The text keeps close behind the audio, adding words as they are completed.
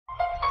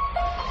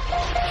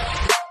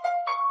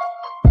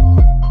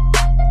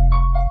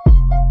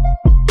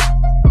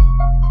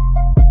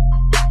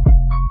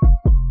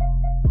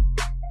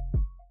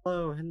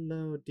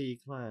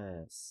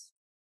class.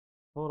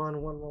 Hold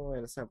on one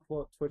moment as I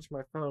pull up Twitch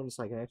my phone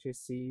so I can actually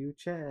see you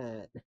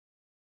chat.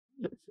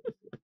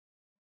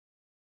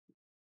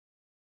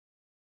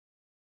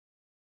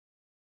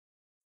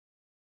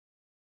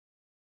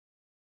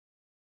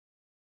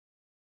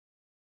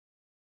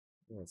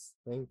 Yes,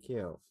 thank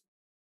you.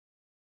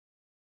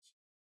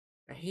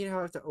 I hate how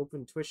I have to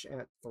open Twitch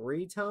at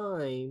 3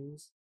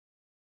 times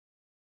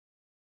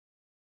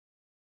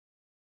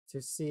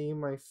to see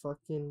my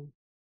fucking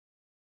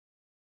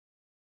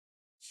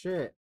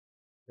shit.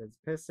 It's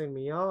pissing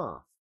me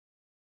off.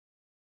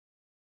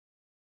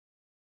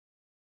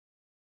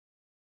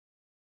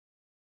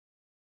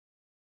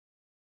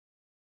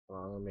 Well,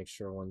 I'm gonna make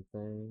sure one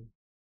thing.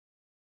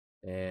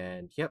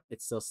 And yep,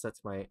 it still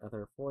sets my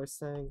other voice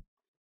thing.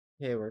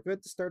 Okay, we're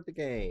good to start the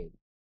game.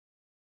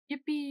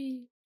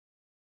 Yippee!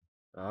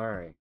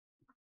 Alright.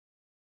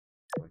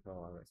 Hold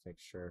on, let's make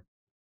sure.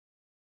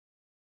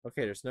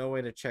 Okay, there's no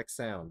way to check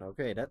sound.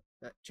 Okay, that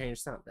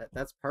changed sound.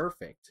 That's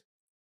perfect.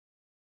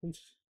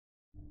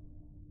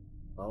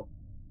 Oh.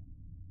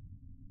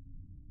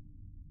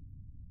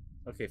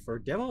 Okay, for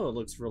a demo, it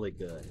looks really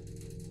good.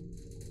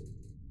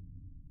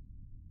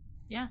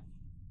 Yeah.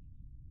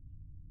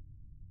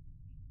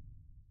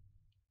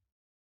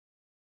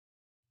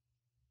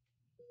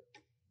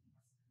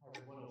 Heart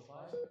rate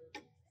 105.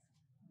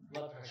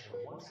 Blood pressure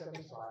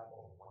 175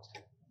 over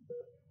 110.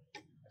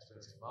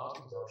 Experiencing mild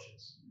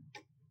convulsions.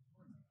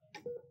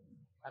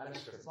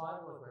 Administer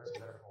 5 milligrams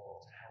of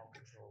alcohol to help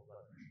control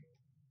blood pressure.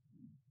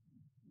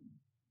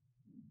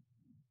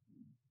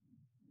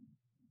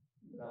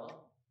 Bella?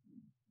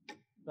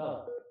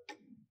 Bella?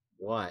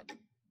 What?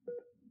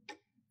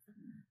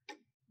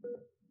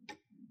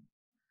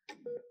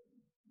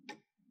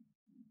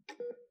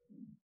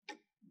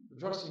 The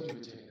drugs seem to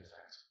be taking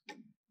effect.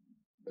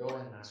 Go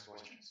ahead and ask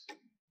questions.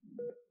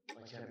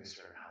 I can't be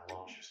certain how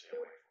long she'll stay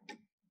awake for.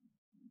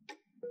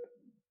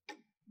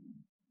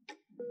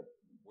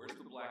 Where's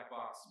the black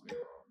box,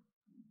 Sparrow?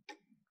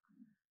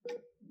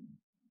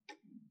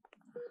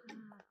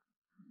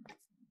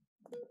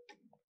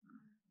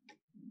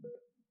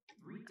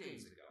 3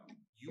 days ago,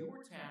 you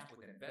were tasked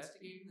with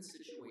investigating the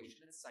situation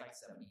at Site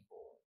 74,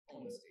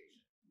 Pony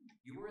Station.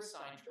 You were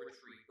assigned to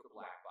retrieve the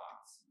black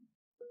box.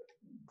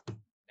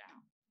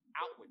 Now,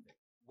 out with it.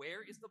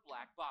 Where is the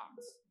black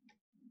box?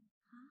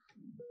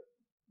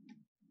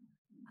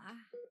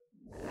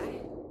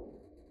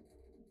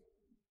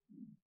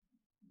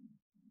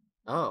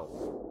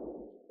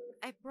 Oh.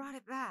 I brought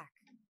it back.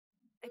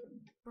 I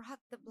brought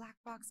the black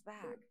box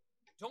back.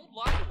 Don't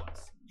lie to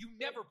us. You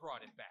never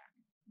brought it back.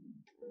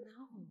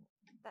 No,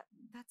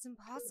 that's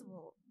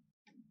impossible.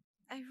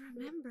 I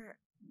remember.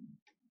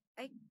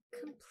 I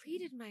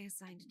completed my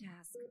assigned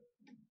task.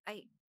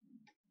 I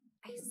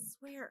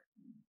swear.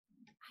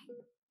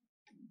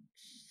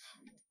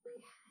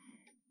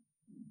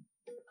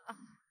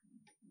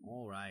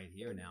 All right,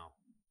 here now.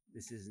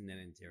 This isn't an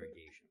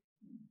interrogation.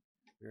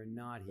 We're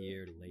not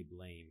here to lay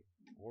blame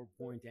or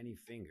point any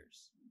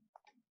fingers.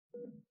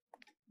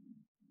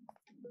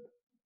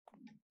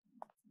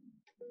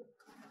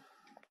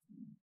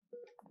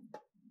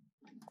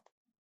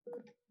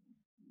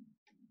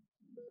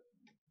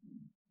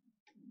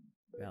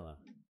 Bella,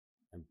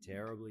 I'm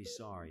terribly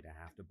sorry to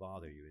have to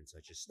bother you in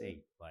such a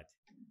state, but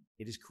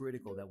it is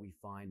critical that we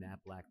find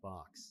that black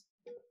box.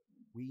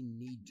 We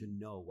need to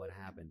know what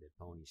happened at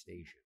Pony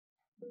Station.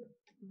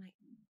 My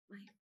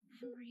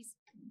memory's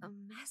a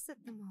mess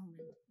at the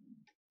moment.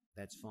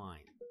 That's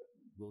fine.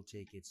 We'll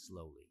take it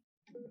slowly,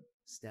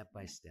 step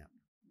by step.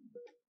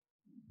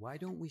 Why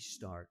don't we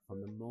start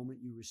from the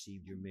moment you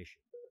received your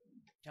mission?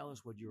 Tell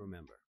us what you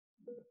remember.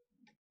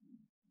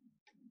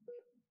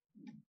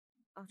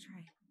 I'll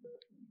try.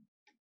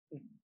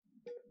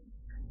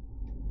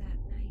 That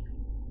night.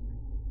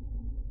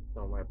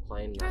 So my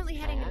plane Currently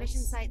heading to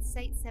mission site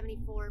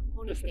 74,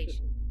 Pony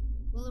Station.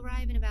 We'll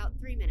arrive in about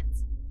 3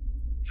 minutes.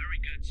 Very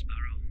good,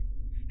 Sparrow.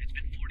 It's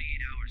been 48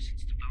 hours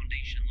since the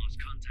Foundation lost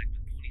contact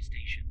with Pony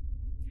Station.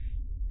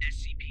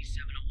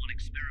 SCP-701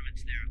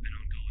 experiments there have been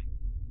ongoing.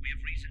 We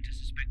have reason to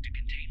suspect a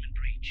containment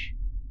breach.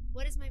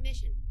 What is my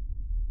mission?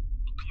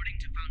 According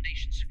to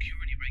Foundation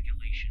Security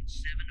Regulation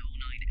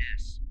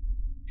 709S,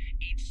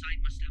 each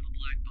site must have a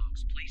black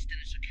box placed in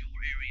a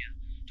secure area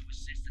to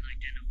assist in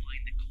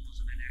identifying the cause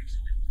of an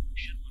accident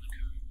should one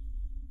occur.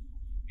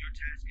 Your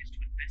task is to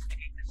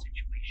investigate the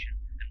situation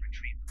and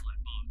retrieve the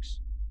black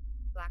box.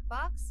 Black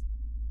box?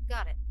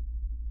 Got it.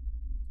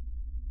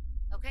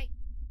 Okay,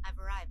 I've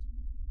arrived.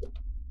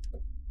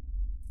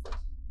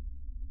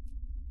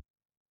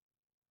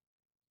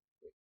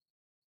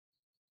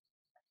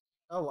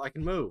 Oh, I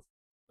can move.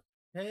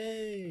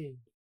 Hey.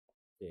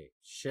 Okay,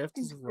 shift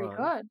is Seems pretty run.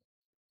 good.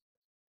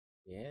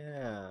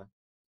 Yeah.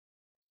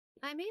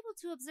 I'm able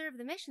to observe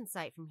the mission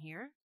site from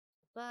here,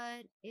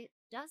 but it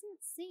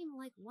doesn't seem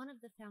like one of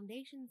the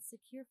Foundation's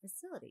secure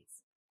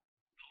facilities.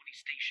 Pony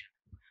Station,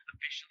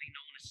 officially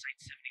known as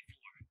Site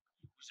 74,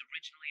 was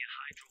originally a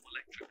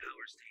hydroelectric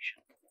power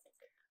station.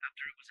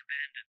 After it was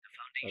abandoned, the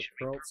Foundation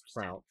repurposed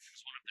it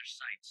as one of their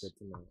sites. Good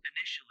to know.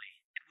 Initially,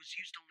 it was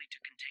used only to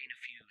contain a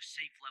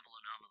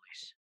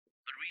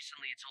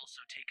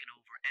also taken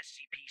over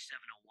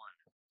SCP-701.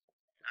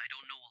 I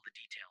don't know all the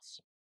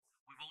details.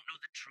 We won't know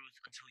the truth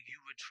until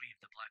you retrieve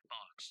the black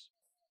box.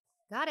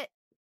 Got it.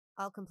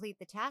 I'll complete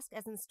the task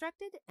as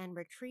instructed and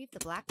retrieve the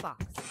black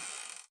box.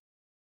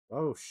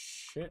 Oh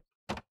shit.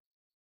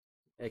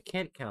 A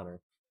Kent counter.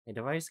 A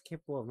device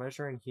capable of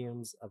measuring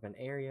hues of an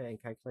area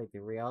and calculate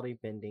the reality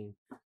bending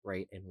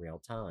rate in real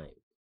time.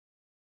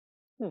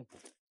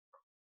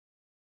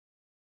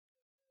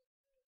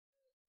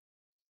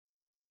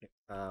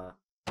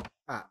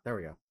 There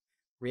we go.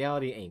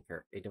 Reality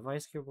Anchor. A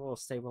device capable of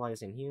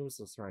stabilizing hues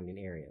of surrounding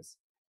areas.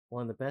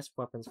 One of the best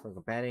weapons for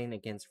combating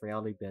against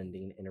reality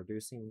bending and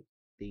reducing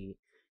the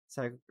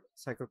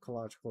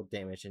psychological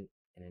damage in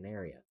an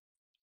area.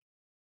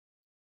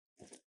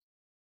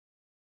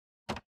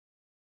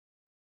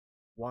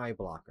 Y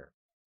blocker.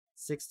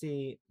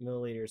 60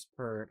 milliliters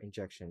per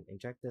injection.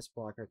 Inject this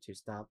blocker to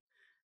stop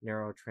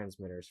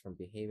neurotransmitters from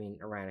behaving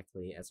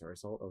erratically as a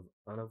result of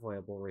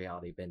unavoidable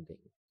reality bending.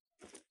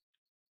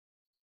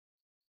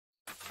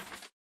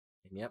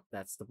 And yep,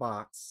 that's the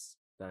box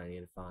that I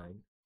need to find.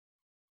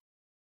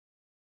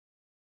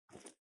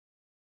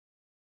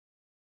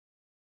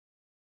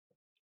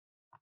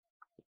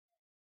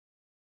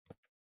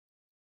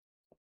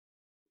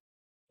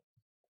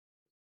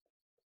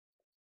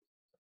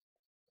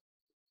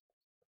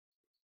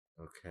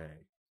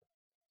 Okay.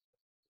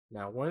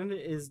 Now, when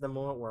is the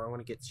moment where I want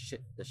to get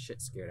the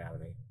shit scared out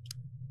of me?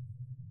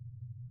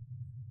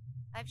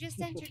 I've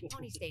just entered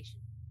Pony Station.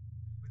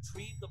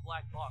 Retrieve the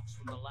black box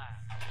from the lab.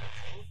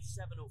 Room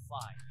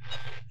 705.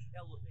 The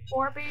elevator.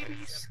 Or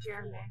babies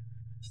scare me.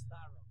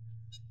 Sparrow.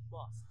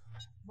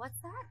 Must. What's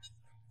that?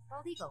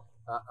 Bald Eagle.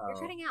 Uh-oh. You're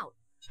cutting out.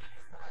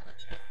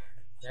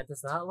 That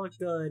does not look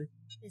good.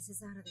 This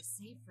is out of the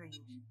safe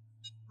range.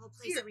 I'll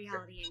place a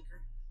reality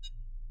anchor.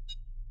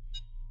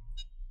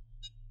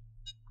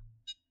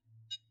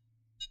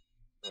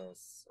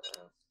 Let's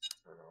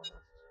turn on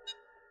it.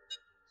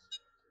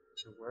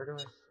 Where do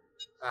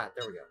I?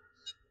 There we go.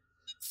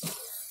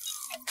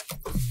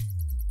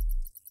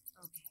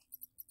 Okay.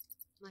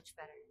 Much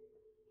better.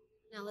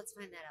 Now let's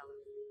find that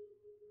elevator.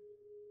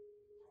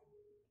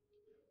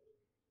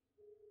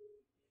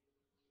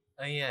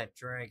 Oh yeah,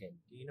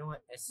 Dragon. Do you know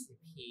what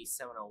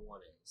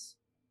SCP-701 is?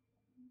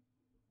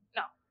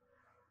 No.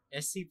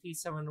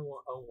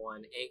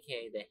 SCP-701,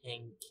 aka the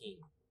Hang King.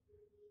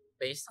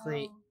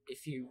 Basically,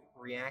 if you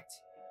react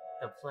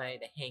to play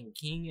the Hang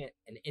King,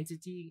 an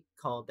entity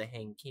called the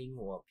Hang King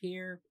will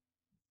appear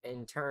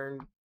and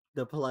turn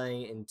the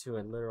play into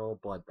a literal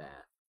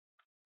bloodbath.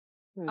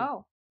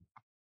 Oh.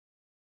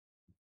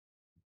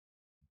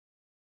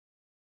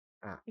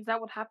 Ah. Is that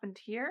what happened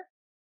here?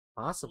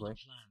 Possibly.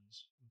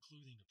 Plans,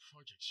 including the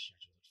project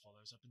schedule that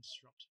follows, have been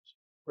disrupted.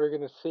 We're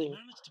gonna They see.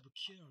 managed to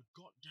procure a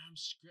goddamn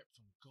script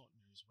from God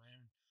knows where,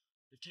 and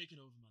they've taken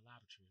over my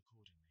laboratory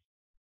accordingly.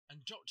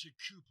 And Dr.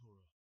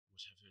 Cooper,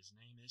 whatever his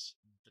name is,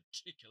 in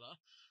particular,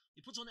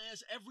 he puts on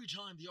airs every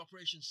time the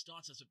operation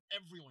starts as if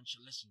everyone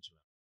should listen to him.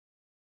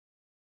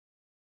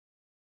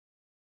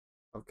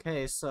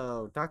 Okay,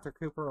 so Dr.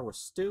 Cooper was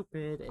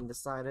stupid and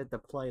decided to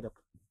play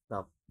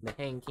the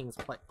Hang King's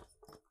play.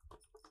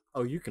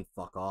 Oh, you can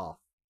fuck off.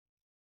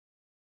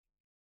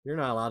 You're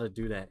not allowed to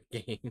do that,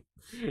 game.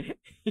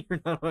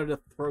 You're not allowed to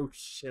throw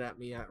shit at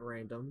me at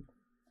random.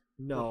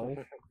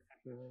 No.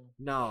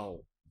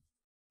 No.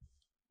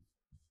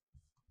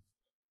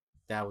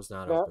 That was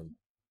not No. open.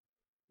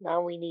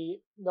 Now we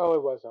need. No,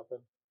 it was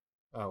open.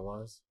 Oh, it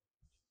was?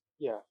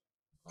 Yeah.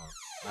 Oh,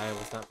 I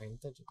was not paying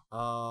attention.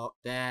 Oh,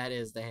 that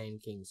is the Hang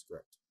King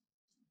script.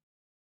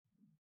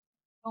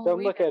 Oh, Don't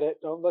wait. look at it.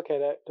 Don't look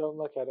at it. Don't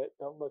look at it.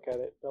 Don't look at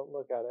it. Don't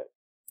look at it.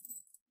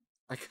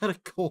 I got a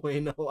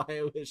coin,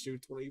 Ohio issue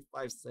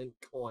 25-cent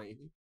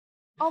coin.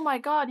 Oh my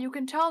god, you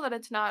can tell that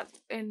it's not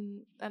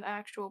in an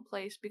actual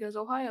place because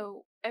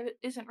Ohio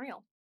isn't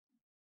real.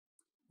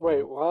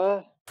 Wait,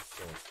 what?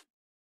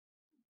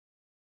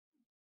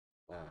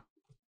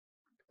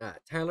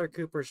 Tyler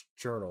Cooper's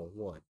Journal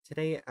 1.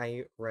 Today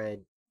I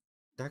read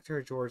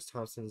Dr. George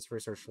Thompson's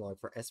research log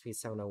for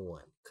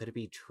SCP-701. Could it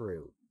be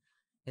true?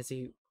 Has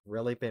he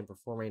really been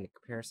performing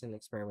comparison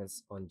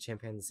experiments on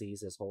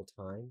chimpanzees this whole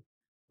time?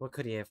 What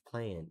could he have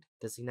planned?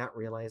 Does he not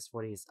realize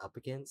what he's up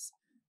against?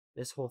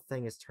 This whole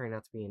thing is turning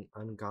out to be an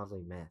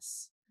ungodly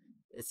mess.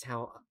 It's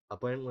how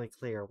abundantly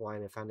clear why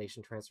the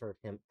Foundation transferred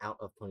him out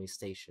of Pony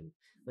Station,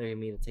 leaving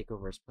me to take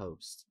over his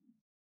post.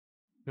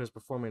 He was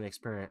performing an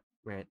experiment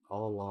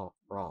all along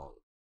wrong.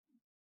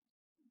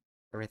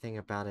 Everything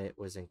about it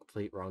was in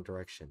complete wrong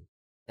direction.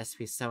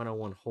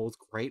 SCP-701 holds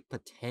great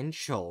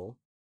potential.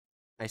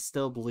 I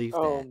still believe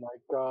Oh that. my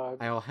god.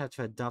 I will have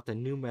to adopt a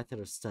new method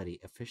of study.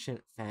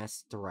 Efficient,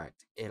 fast,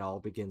 direct. It all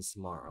begins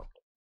tomorrow.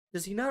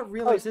 Does he not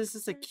realize this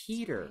is a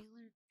Keter?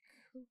 Tyler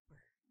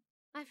Cooper.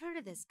 I've heard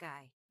of this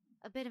guy.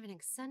 A bit of an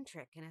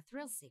eccentric and a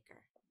thrill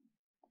seeker.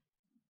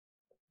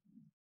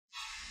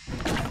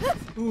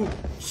 Ooh,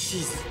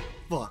 Jesus,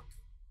 fuck.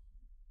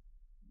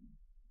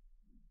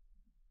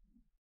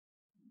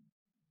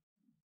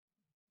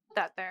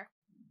 That there.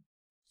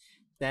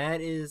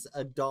 That is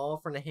a doll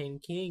from the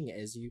Hand King,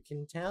 as you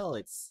can tell.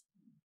 It's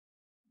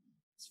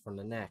from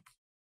the neck.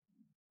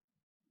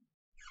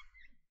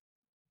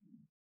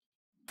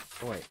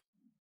 Oh, wait.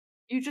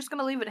 You just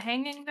gonna leave it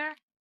hanging there?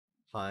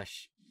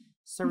 Hush.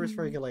 Service Mhm.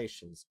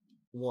 regulations.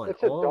 1.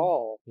 It's a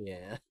doll.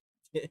 Yeah.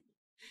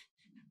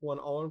 1.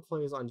 All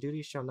employees on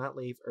duty shall not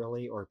leave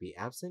early or be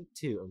absent.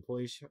 2.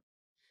 Employees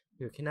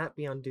who cannot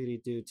be on duty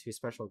due to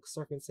special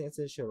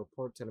circumstances should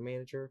report to the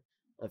manager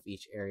of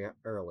each area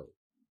early.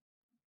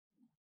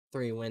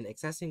 3. When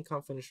accessing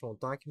confidential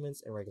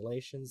documents and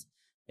regulations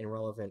and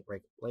relevant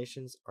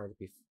regulations are to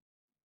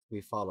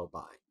be followed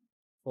by.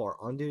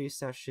 4. On-duty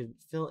staff should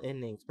fill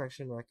in the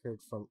inspection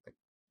record from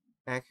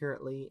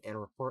accurately and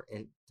report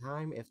in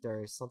time if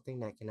there is something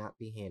that cannot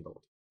be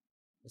handled.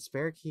 The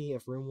spare key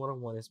of room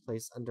 101 is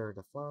placed under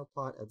the flower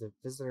pot of the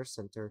visitor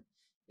center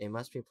and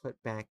must be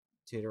put back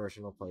to the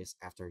original place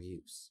after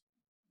use.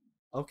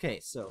 Okay,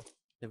 so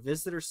the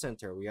visitor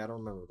center, we gotta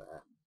remember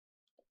that.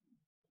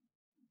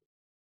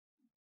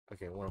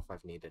 Okay,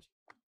 105 needed.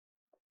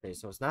 Okay,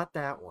 so it's not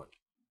that one.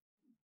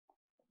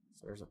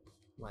 So there's a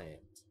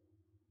plant.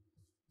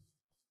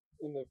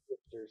 In the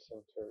visitor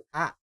center.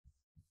 Ah!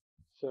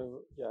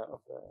 So, yeah,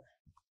 up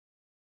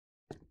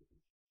there.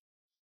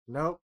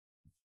 Nope.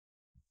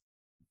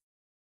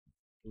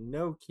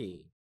 No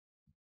key.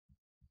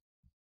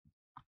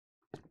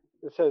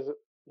 It says,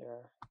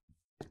 yeah.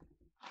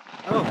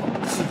 Oh,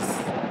 jeez.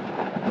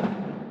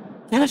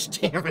 Gosh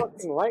damn it.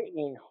 Fucking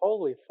lightning,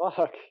 holy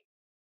fuck.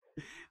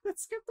 That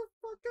scared the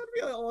fuck out of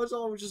me. I always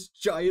thought it was just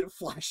giant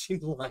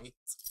flashing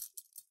lights.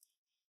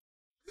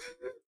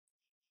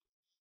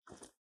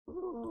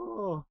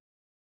 Oh.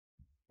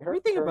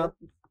 Everything about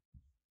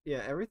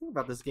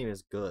this game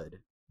is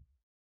good.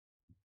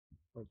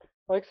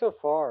 Like so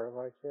far,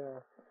 like, yeah.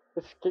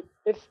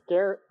 It's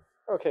scare.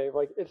 Okay,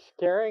 like, it's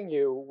scaring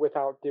you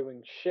without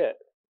doing shit.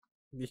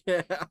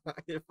 Yeah,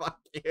 fuck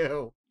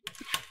you.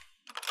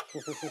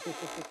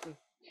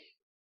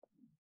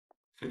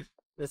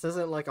 This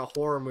isn't like a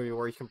horror movie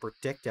where you can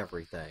predict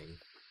everything.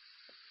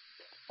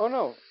 Oh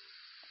no.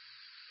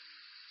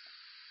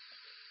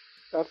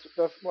 That's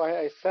why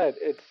I said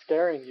it's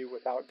scaring you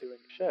without doing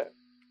shit.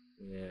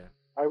 Yeah.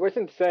 I was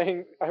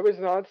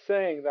not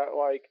saying that,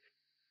 like,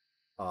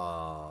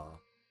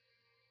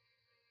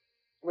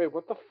 wait,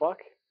 what the fuck?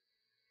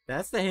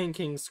 That's the Hand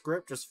King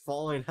script just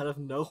falling out of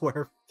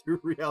nowhere through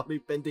reality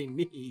bending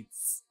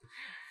needs.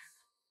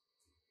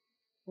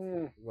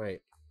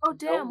 Wait. Oh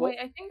damn! Wait,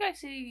 I think I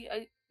see.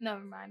 Never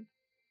mind.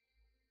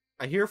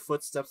 I hear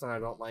footsteps and I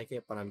don't like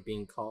it, but I'm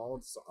being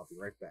called, so I'll be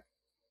right back.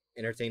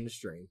 Entertain the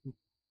stream.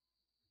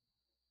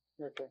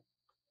 Okay.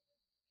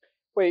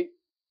 Wait,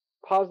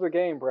 pause the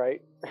game,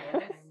 Bright.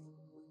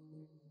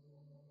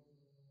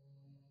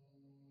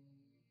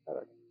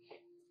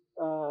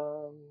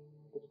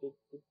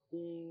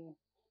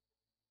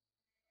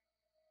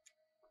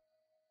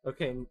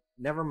 Okay,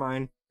 never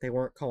mind. They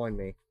weren't calling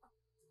me.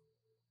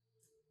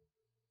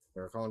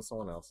 They were calling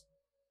someone else.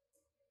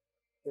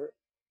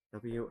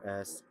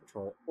 WS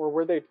Control. Or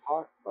were they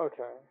talk?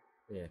 Okay.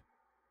 Yeah.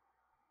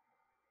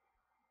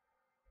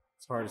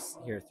 It's hard to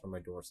hear through my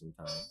door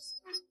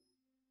sometimes.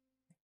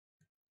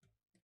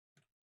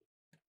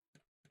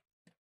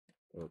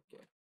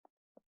 Okay.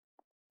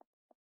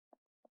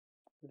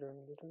 I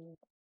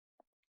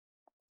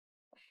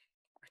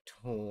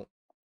don't...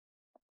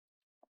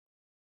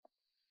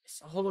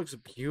 This all looks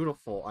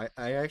beautiful.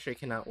 I actually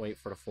cannot wait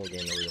for the full game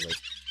to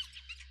release.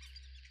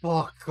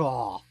 Fuck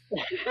off!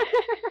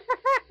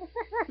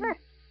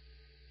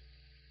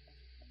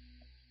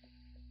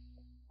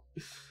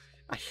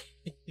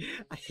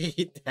 I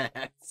hate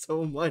that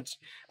so much.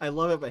 I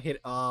love it, but I hate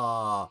it.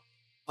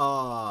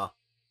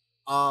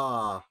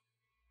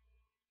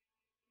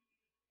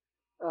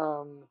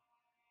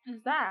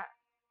 Is that?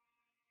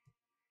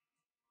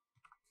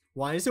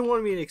 Why does it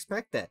want me to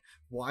expect that?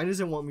 Why does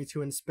it want me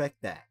to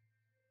inspect that?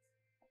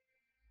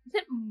 Is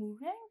it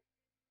moving?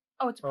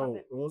 Oh, it's a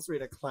puppet. It wants me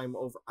to climb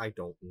over. I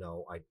don't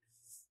know. Hey,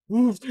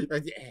 What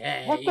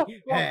the fuck?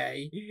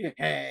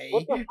 hey,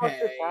 What the fuck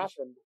just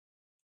happened?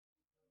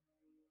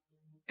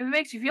 If it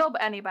makes you feel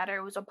any better,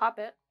 it was a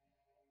puppet.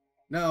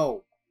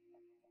 No.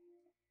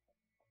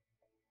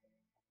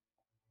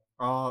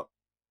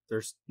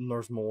 There's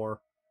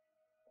more.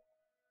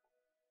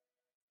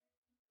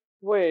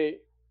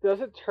 Wait,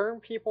 does it turn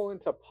people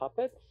into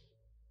puppets?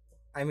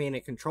 I mean,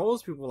 it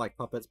controls people like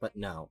puppets, but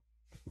no.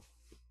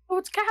 Oh,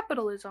 it's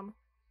capitalism.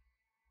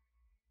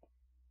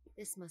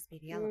 This must be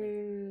the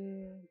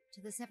elevator.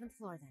 To the 7th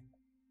floor, then.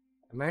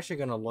 I'm actually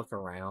gonna look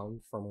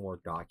around for more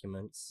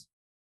documents.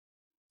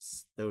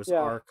 Those Yeah.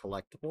 are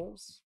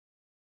collectibles.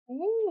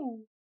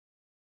 Ooh.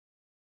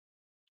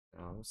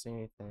 I don't see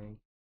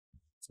anything.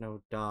 It's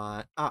no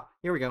dot. Ah,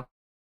 here we go.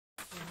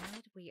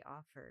 Blood we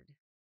offered,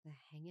 the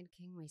hanged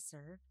king we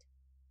served.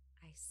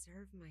 I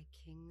serve my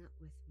king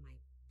with my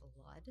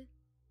blood?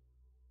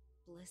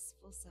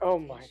 Blissful Oh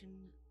my.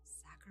 supplication,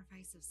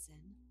 sacrifice of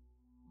sin?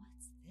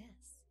 What's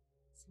this?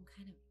 Some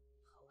kind of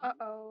poem?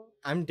 Uh-oh.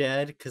 I'm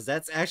dead, because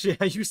that's actually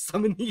how you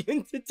summon the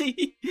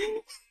entity.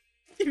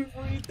 You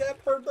read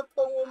that part of the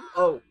poem?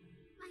 Oh.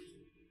 My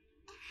head.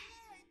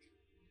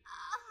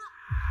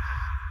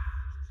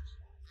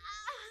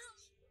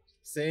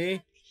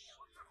 See?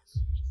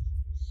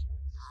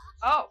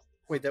 Oh.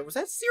 Wait, was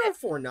that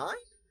 049?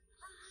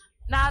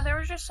 Nah, there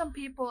was just some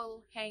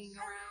people hanging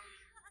around.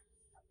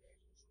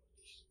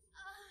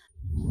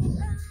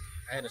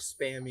 I had to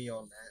spam me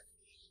on that.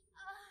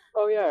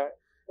 Oh yeah,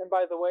 and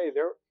by the way,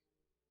 there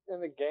in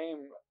the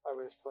game I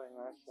was playing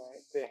last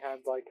night,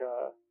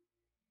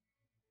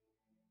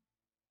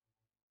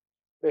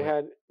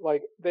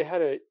 they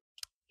had a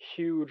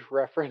huge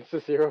reference to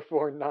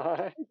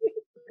 049.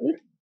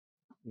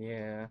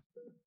 Yeah.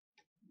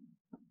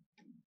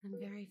 I'm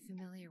very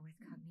familiar with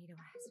cognito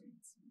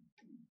hazards.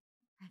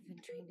 I've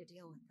been trained to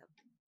deal with them.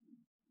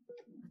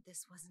 But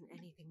this wasn't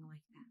anything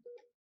like that.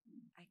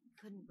 I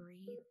couldn't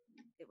breathe.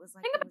 It was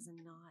like there was a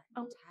knot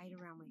tied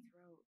around my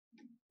throat.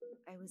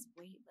 I was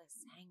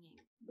weightless, hanging,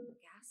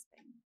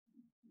 gasping.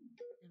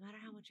 No matter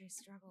how much I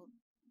struggled,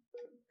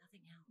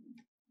 nothing helped.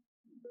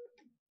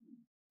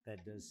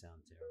 That does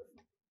sound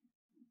terrifying.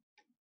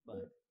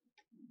 But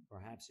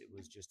perhaps it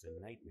was just a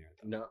nightmare,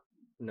 though.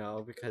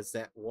 No, because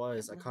that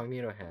was a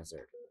cognito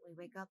hazard. We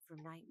wake up from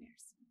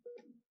nightmares,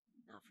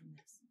 not from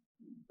this.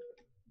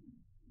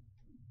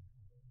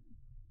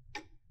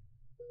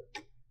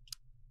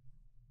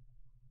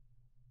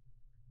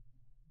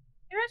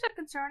 There is a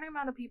concerning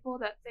amount of people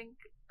that think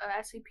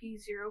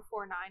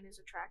SCP-049 is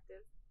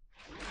attractive.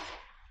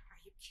 Are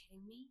you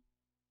kidding me?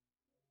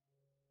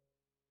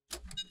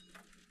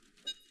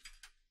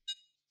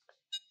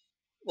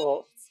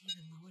 Well, It's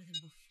even lower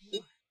than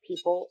before.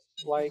 people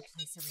like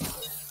Place a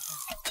reality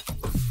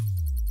anchor.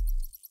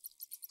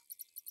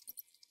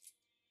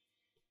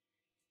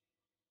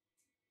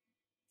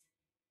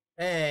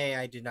 Hey,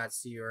 I did not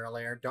see you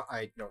earlier.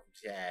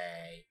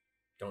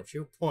 Don't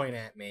you point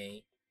at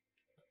me.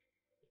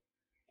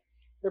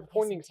 they're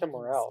pointing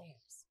somewhere else.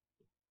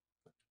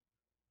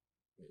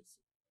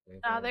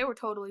 Nah, they were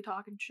totally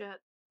talking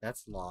shit.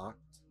 That's locked.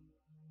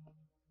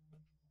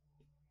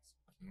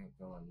 Can't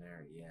go in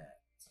there yet.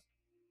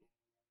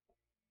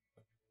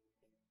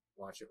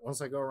 Watch it.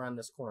 Once I go around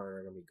this corner,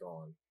 they're gonna be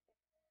gone.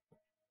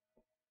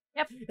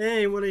 Yep.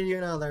 Hey, what do you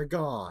know? They're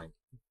gone.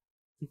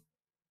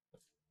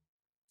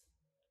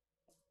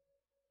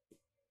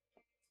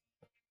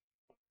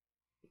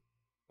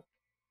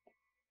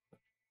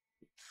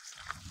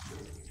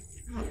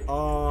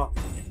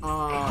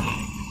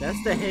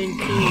 That's the Hang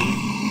King.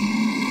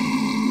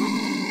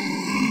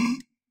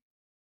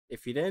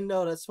 If you didn't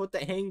know, that's what the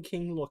Hang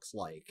King looks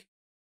like.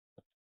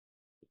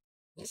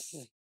 Let's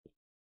see.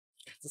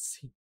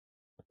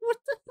 What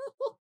the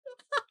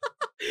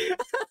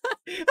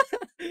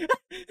hell?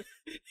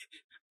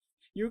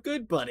 You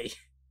good, buddy?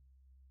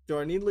 Do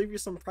I need to leave you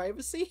some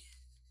privacy?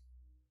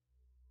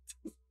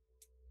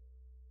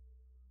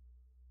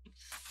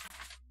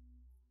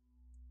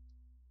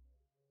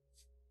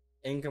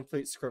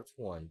 Incomplete script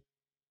 1.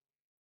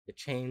 The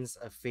chains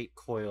of fate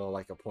coil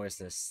like a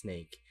poisonous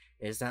snake.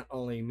 It is not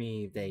only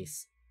me they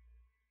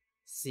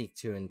seek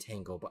to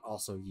entangle, but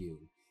also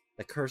you.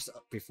 The curse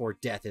before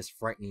death is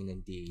frightening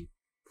indeed.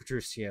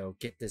 Petruchio,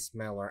 get this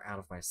mailer out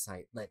of my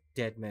sight. Let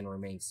dead men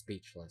remain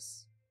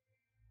speechless.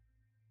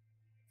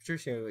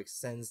 Petruchio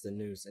extends the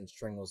noose and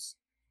strangles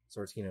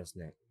Sortino's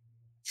neck.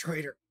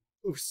 Traitor!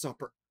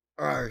 Usurper!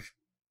 Arrgh!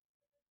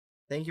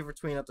 Thank you for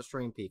tweeting up the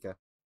stream, Pika.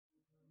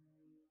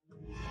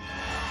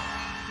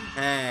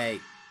 Hey!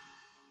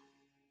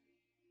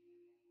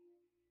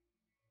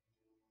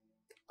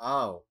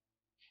 Oh.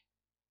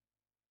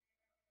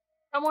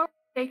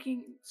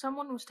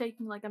 Someone was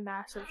taking like a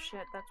massive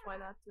shit, that's why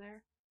that's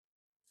there.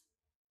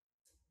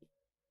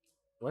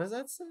 What does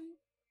that say?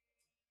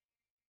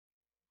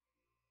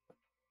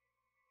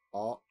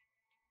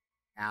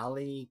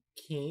 Ali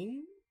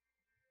King?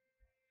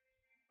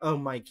 Oh,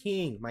 my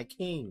king, my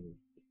king.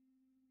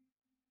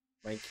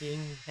 My king,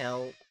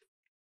 help.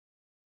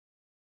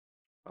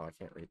 Oh, I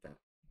can't read that.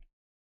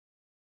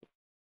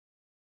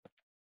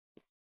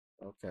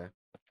 Okay.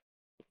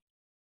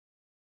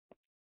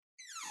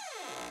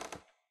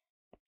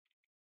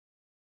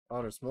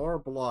 Oh, there's more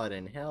blood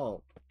and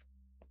help.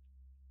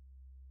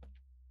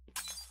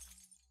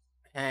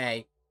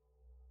 Hey.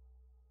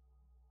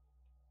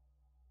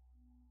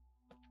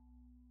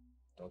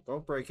 Don't go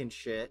breaking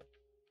shit.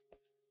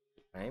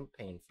 I ain't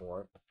paying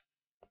for it.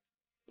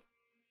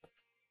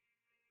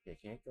 You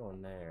can't go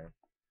in there.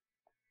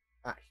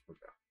 Ah, here we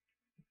go.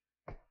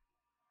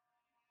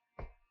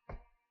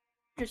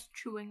 Just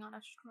chewing on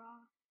a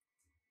straw.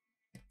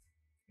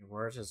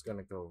 Where's this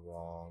gonna go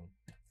wrong?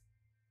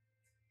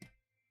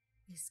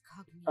 This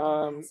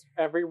cognito hazard.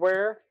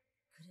 Everywhere.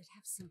 Could it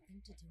have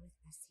something to do with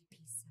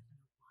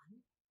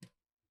SCP-701?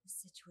 The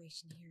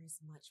situation here is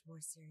much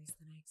more serious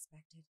than I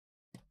expected.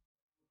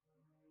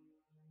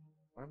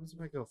 What happens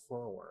if I go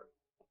forward?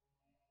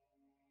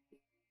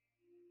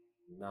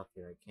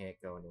 Nothing, I can't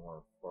go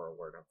anymore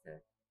forward, okay.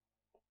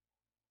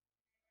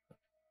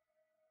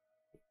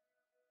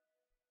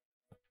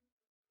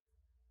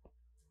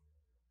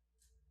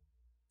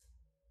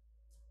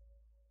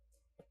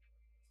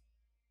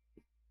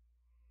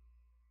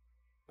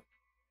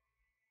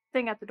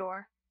 thing at the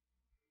door.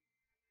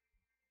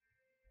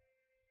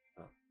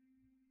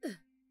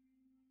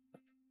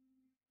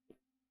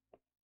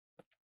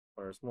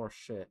 Or there's more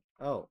shit.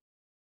 Oh.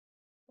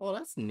 Oh,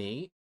 that's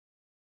neat.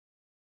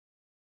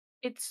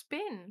 It's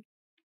spin.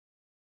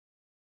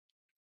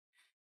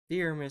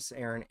 Dear Miss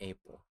Erin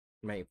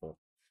Maple,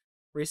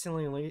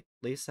 recently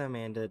Lisa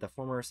Amanda, the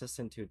former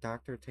assistant to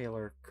Dr.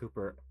 Taylor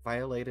Cooper,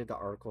 violated the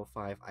Article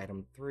 5,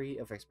 Item 3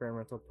 of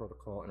Experimental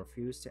Protocol and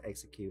refused to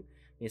execute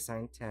the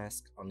assigned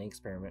task on the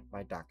experiment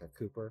by Dr.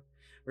 Cooper,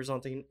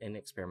 resulting in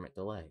experiment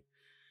delay.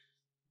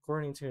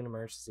 According to an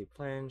emergency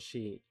plan,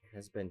 she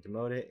has been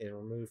demoted and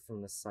removed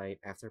from the site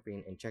after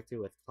being injected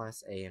with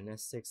Class A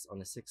amnestics on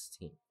the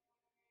 16th.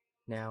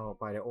 Now,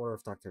 by the order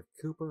of Dr.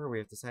 Cooper, we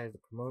have decided to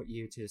promote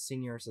you to the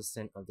senior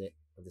assistant of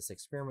this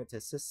experiment to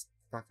assist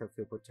Dr.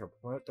 Cooper to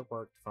promote the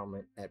work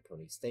development at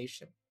Pony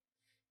Station.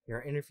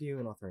 Your interview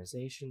and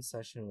authorization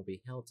session will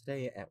be held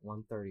today at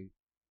 1:30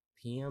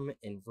 p.m.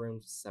 in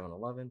room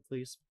 711.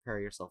 Please prepare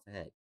yourself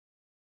ahead.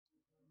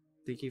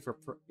 Thank you for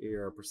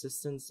your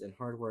persistence and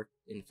hard work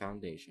in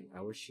Foundation.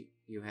 I wish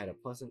you had a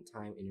pleasant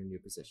time in your new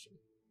position.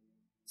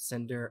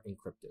 Sender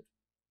encrypted.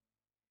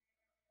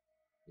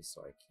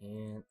 So I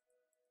can't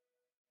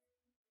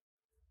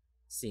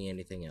see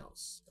anything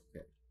else.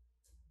 Okay.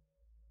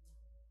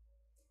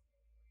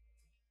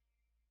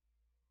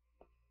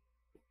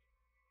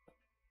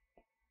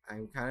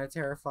 I'm kind of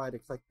terrified to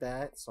click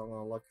that, so I'm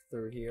going to look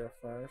through here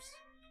first.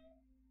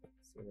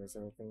 See if there's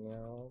anything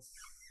else.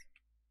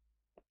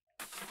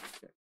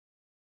 Okay.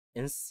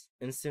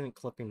 Incident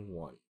Clipping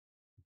 1.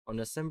 On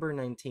December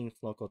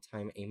 19th local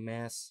time, a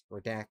mass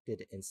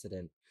redacted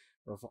incident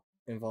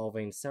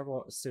involving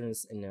several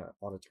students in the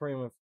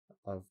auditorium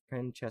of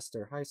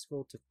Penchester High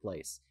School took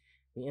place.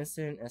 The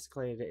incident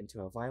escalated into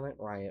a violent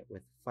riot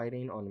with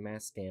fighting on a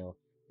mass scale.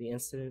 The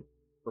incident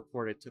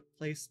reported took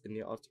place in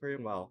the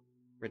auditorium while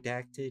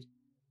redacted,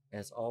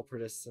 as all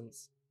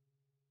participants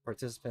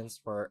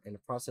were in the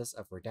process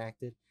of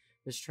redacted.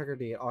 This triggered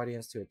the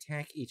audience to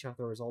attack each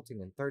other,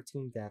 resulting in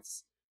 13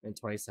 deaths and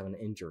 27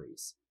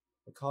 injuries.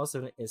 The cause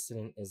of the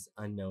incident is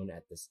unknown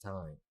at this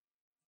time.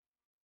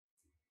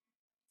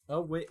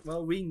 Oh, wait,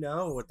 well, we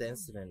know what the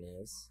incident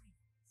is.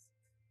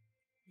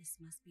 This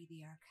must be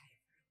the archive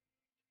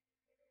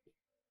room.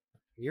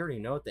 We already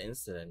know what the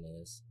incident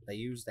is. They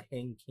used the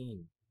Hang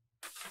King.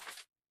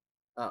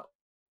 Oh.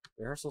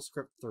 Rehearsal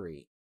Script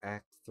 3,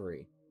 Act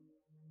 3.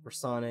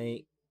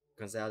 Persone,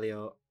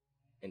 Gonzalo,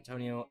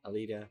 Antonio,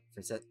 Alida,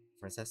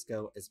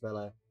 Francesco,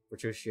 Isabella,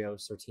 Petruccio,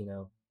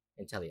 Sortino,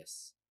 and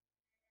Tellius.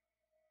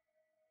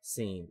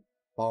 Scene: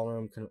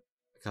 Ballroom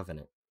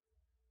Covenant.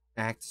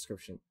 Act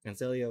description: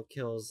 Gonzalo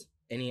kills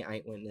any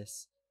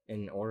eyewitness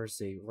and orders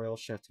the royal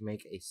chef to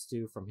make a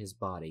stew from his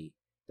body.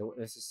 The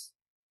witness's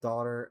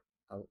daughter,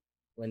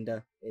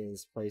 Linda,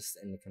 is placed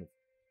in the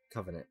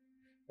covenant.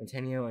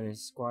 Antonio and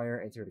his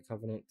squire enter the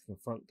covenant to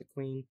confront the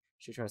queen.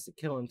 She tries to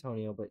kill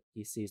Antonio, but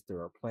he sees through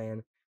her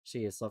plan.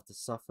 She is left to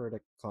suffer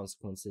the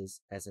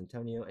consequences as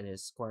Antonio and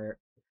his squire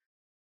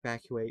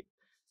evacuate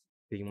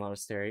the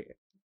monastery.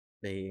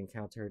 They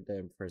encounter the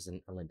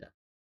imprisoned Alinda.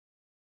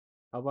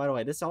 Oh, by the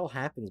way, this all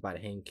happens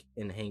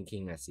in the Hang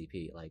King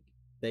SCP. Like,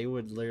 they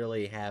would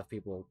literally have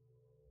people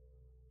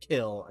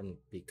kill and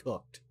be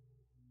cooked.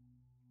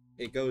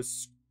 It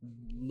goes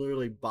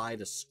literally by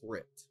the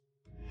script.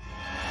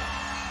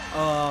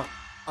 No.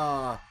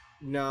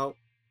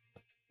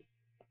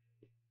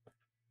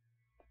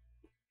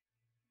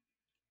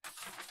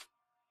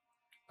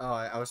 Oh,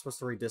 I was supposed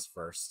to read this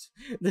first.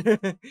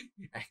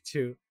 Act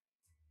 2.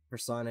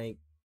 Persone,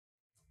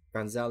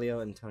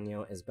 Gonzalo,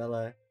 Antonio,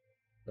 Isabella,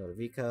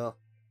 Lodovico,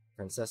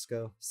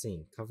 Francesco.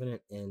 Scene: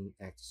 Covenant in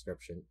Act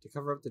description. To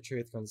cover up the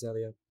truth,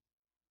 Gonzalo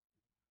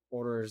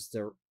orders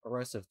the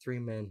arrest of 3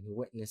 men who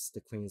witnessed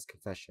the Queen's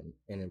confession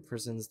and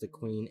imprisons the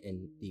Queen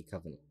in the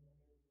Covenant.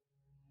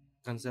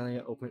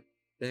 Gonzalo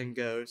then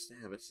goes to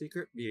have a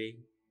secret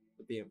meeting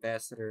with the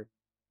ambassador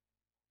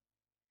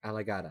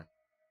Alagada.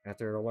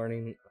 After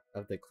learning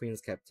of the Queen's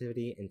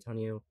captivity,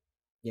 Antonio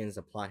begins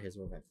to plot his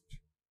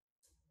revenge.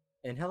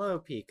 And hello,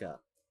 Pika.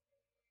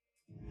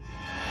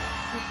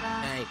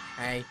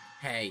 Hey.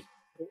 Hey,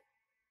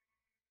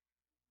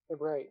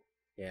 Bright.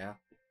 Yeah?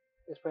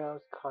 It's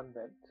pronounced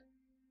convent.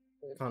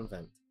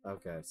 Convent.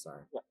 Okay,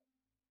 sorry. Yeah.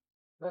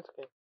 That's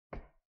okay.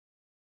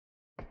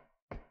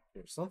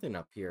 There's something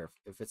up here,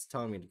 if it's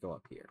telling me to go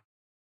up here.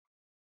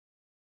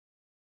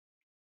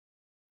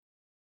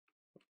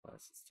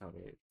 Unless it's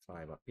telling me to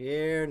climb up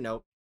here.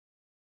 Nope.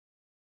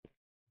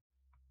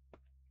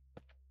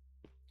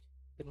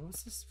 Then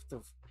what's this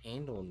the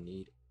handle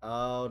need?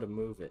 Oh, to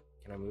move it.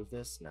 Can I move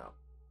this? No.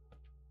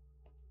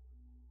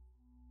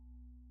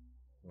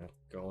 I have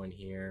to go in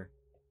here.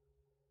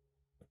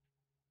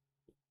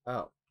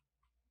 Oh.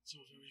 It's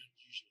all very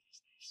unusual these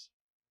days.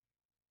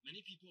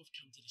 Many people have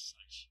come to the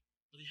site,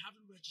 but they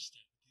haven't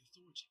registered with the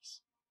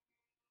authorities.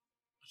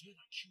 I've heard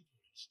that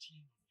Cooper and his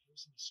team are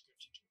rehearsing the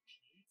script into a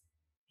play,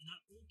 and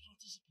that all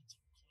participants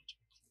are required to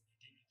record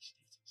their daily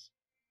status.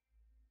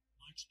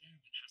 My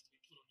experiment has to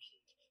be put on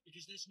hold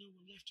because there's no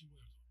one left to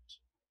work on it.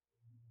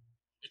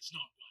 It's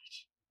not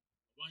right.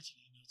 Write an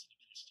email to the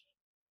minister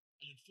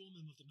and inform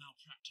him of the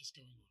malpractice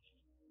going on here.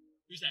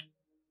 Who's there?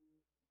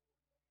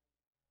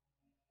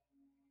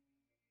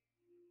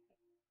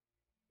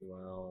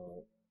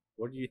 Well,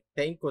 what do you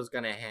think was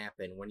gonna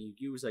happen when you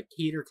use a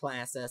Keter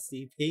class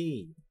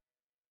SCP?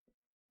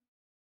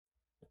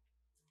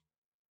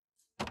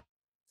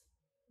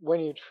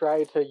 When you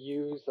try to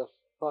use a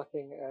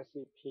fucking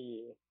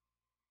SCP.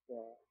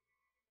 Yeah.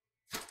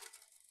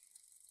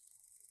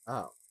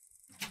 Oh.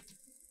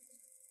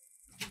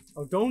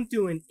 Oh, don't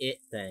do an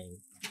it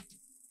thing.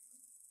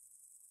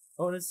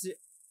 Oh, that's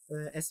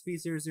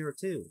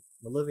SCP-002,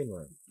 the living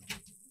room.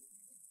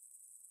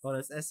 Oh,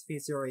 that's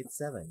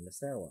SCP-087, the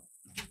stairwell.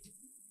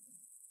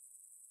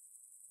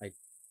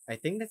 I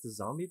think that's a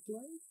zombie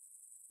play?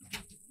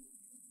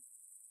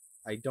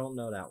 I don't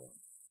know that one.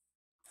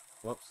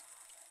 Whoops.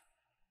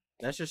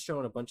 That's just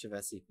showing a bunch of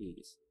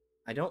SCPs.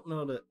 I don't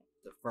know the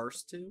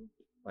first two,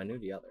 but I knew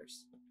the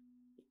others.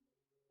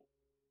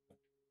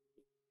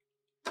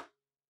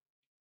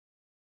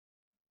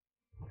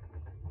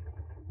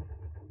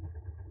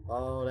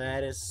 Oh,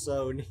 that is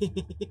so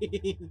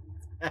neat.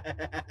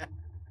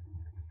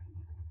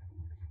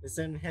 It's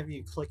then have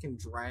you click and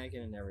drag it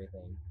and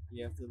everything.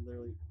 You have to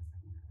literally...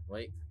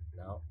 Wait,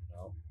 no.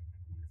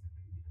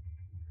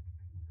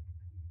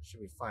 Should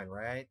be fine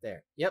right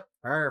there. Yep,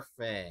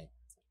 perfect.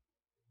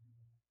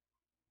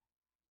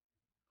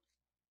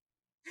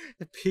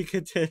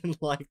 Pika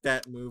didn't like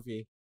that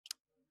movie.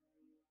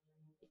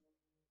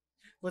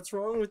 What's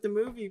wrong with the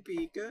movie,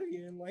 Pika? You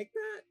didn't like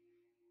that?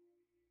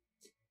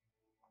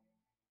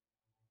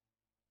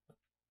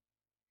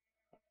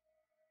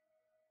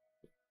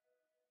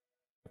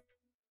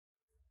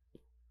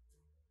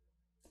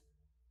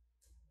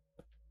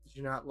 Did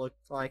you not look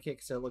like it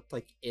because it looked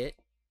like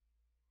it?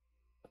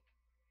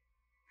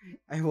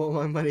 I want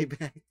my money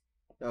back.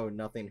 Oh,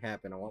 nothing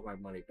happened. I want my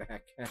money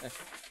back.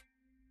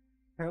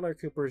 Tyler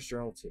Cooper's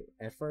journal 2.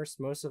 At first,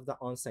 most of the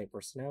on-site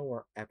personnel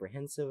were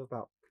apprehensive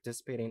about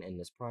participating in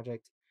this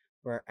project,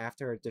 where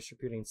after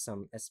distributing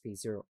some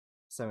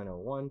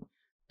SCP-0701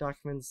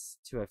 documents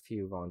to a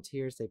few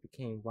volunteers, they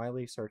became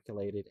widely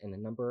circulated and a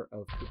number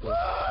of people...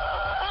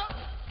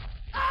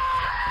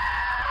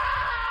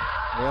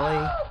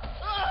 Really?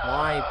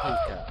 Why,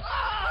 Pika?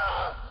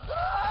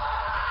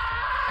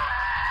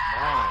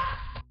 Why?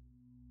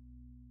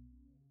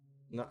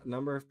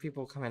 Number of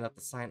people coming up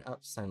to sign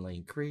up suddenly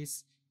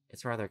increased.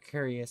 It's rather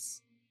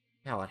curious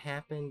how it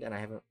happened, and I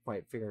haven't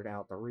quite figured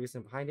out the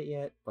reason behind it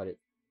yet, but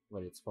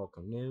it's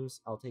welcome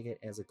news. I'll take it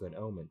as a good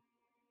omen.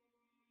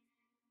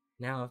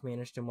 Now I've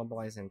managed to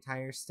mobilize an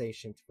entire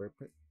station to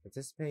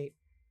participate.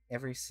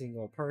 Every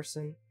single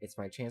person. It's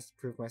my chance to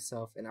prove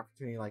myself. An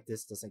opportunity like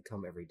this doesn't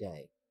come every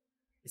day.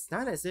 It's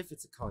not as if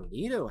it's a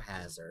cognito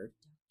hazard.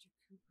 Dr.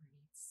 Cooper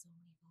needs so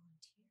many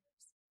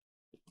volunteers.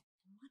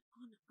 And what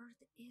on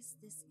earth is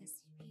this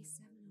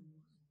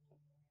SCP-701?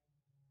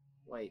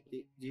 Wait,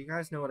 do you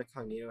guys know what a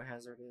cognito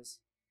hazard is?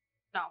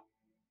 No.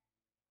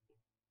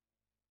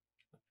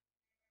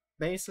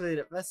 Basically,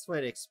 the best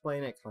way to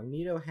explain it,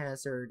 cognito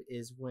hazard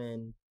is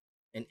when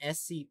an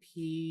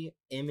SCP,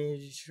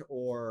 image,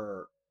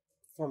 or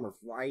form of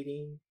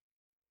writing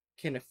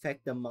can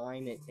affect the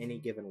mind in any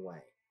given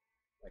way.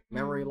 Like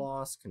memory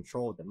loss,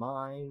 control of the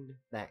mind,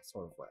 that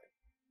sort of way.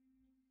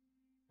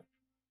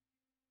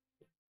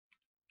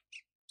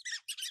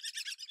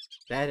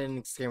 That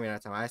didn't scare me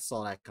that time. I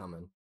saw that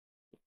coming.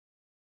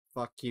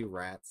 Fuck you,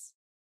 rats.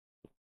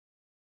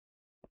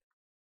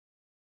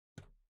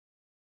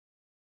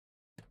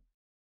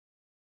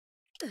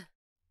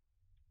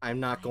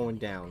 I'm not going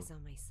down.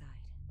 On my side.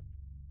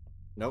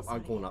 Nope,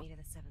 I'm going up. Me to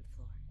the 7th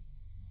floor.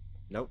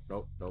 Nope.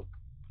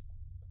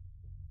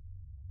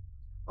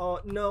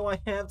 Oh, no, I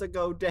have to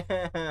go down.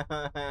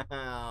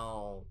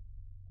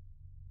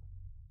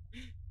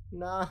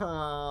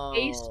 No.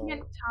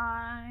 Basement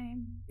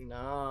time.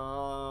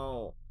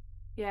 No.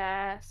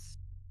 Yes.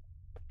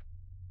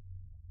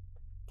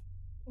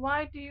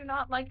 Why do you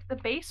not like the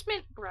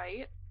basement,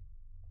 Bright?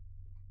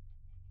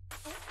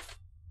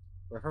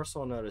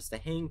 Rehearsal notice. The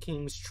Han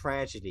King's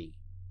tragedy.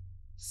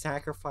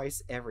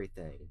 Sacrifice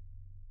everything.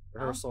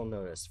 Rehearsal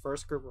notice.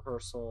 First group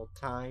rehearsal.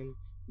 Time,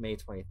 May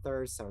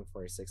 23rd,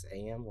 7:46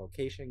 a.m.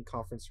 Location,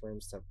 conference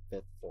rooms to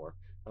 5th floor.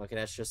 Okay,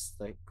 that's just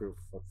like group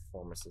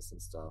performances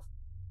and stuff.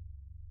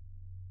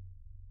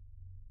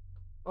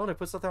 Oh, they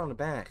put something on the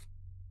back.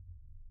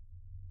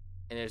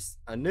 And it's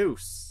a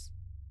noose.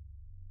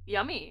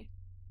 Yummy.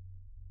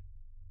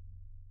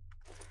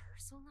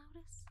 Rehearsal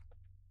notice?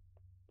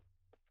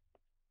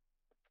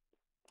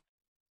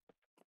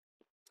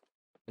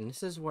 And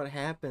this is what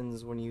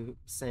happens when you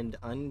send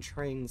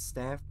untrained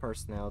staff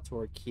personnel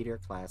to a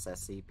Keter class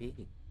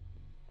SCP.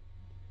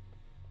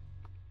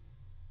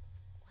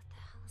 What the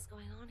hell is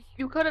going on here?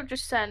 You could have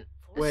just sent.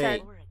 Wait.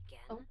 Said, Again?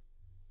 Oh.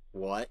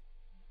 What?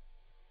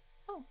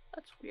 Oh,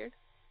 that's weird.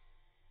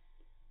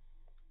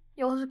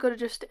 You also could have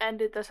just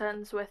ended the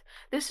sentence with,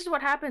 "This is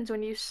what happens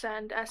when you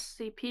send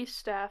SCP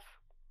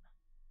staff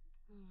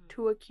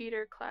to a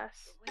Keter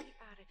class." The way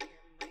out of here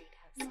might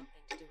have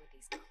something to do with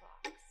these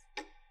clocks.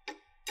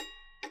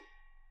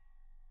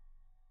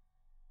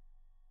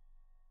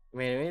 I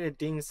mean, it made a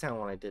ding sound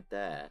when I did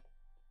that.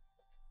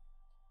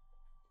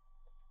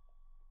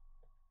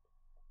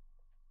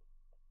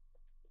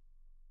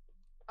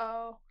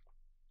 Oh.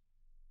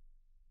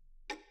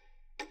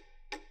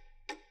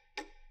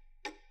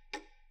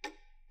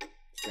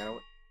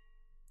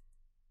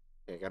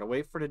 Gotta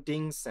wait for the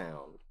ding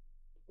sound,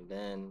 and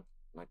then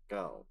let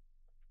go.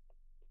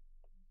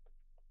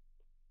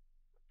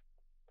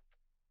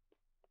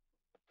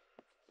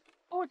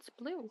 Oh, it's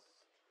blue.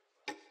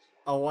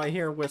 Oh, I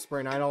hear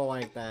whispering. I don't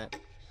like that.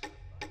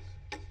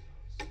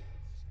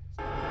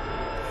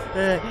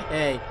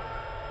 Hey.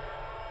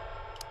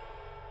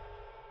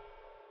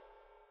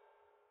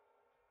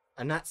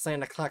 I'm not saying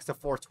the clock's at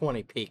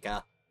 4:20,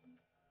 Pika.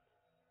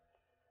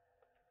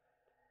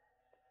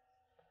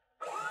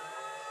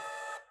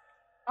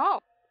 Oh.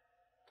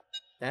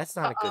 That's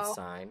not a good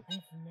sign. I've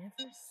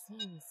never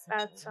seen such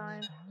Bad a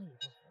sign. valley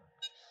before.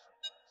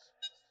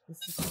 The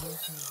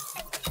situation.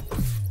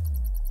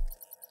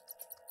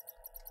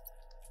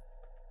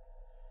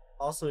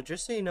 Also,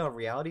 just so you know,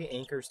 reality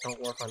anchors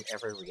don't work on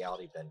every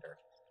reality bender.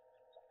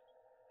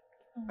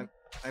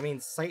 I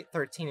mean, Site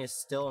 13 is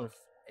still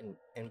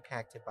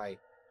impacted by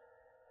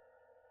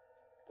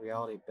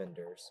reality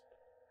benders.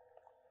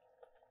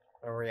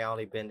 A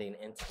reality bending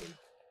entity.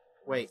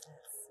 Wait.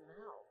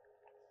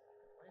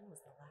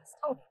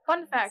 Oh,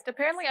 fun fact.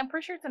 Apparently, I'm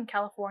pretty sure it's in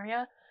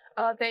California.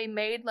 They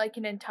made like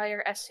an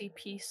entire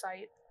SCP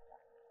site.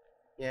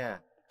 Yeah.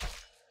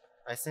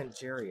 I sent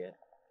Jerry it.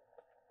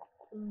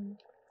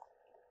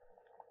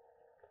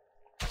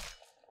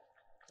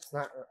 It's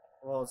not...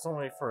 Well, it's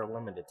only for a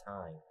limited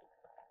time.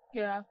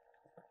 Yeah.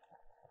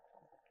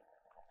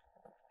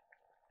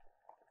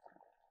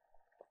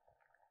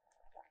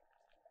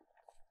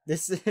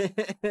 This...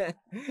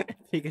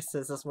 Pika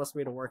says this must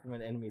be the work of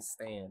an enemy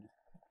stand.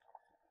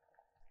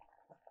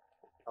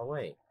 Oh,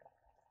 wait.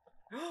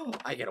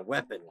 I get a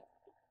weapon.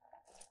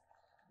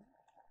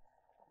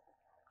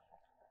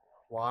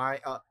 Why?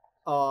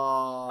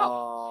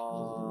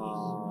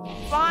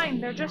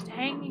 Fine, they're just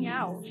hanging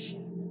out.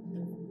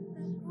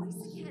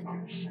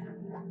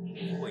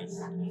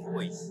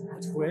 Voice.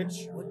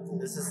 Twitch?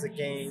 This is the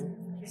game.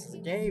 This is the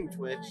game,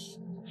 Twitch.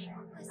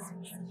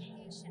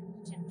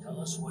 Tell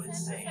us what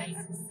it's saying.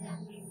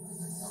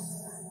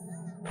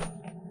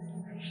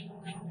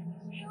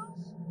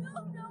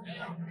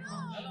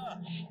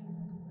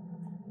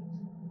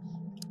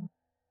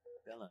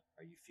 Bella,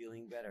 are you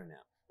feeling better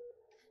now?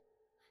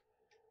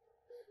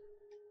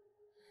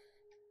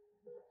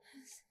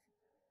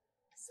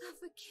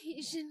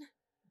 Suffocation.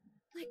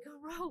 Like a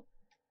rope.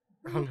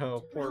 Oh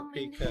no, poor Around my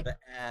Pika, neck, the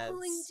ads.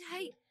 pulling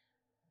tight.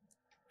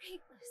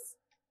 Weightless.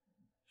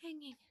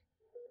 Hanging.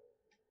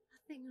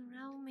 Nothing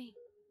around me.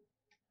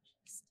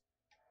 Just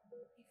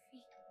my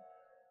feet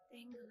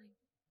dangling.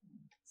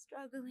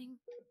 Struggling.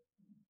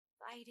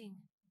 Fighting.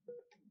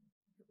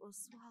 It will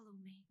swallow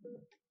me.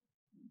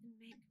 And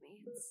make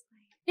me its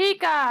slave.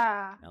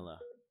 Pika! Ella,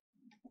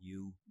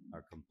 you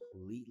are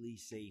completely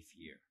safe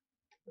here.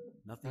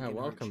 Nothing Oh, can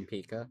welcome, hurt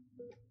you. Pika.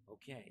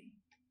 Okay,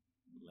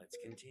 let's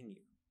continue.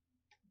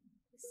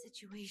 The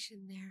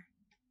situation there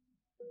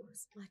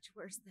was much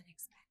worse than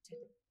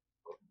expected.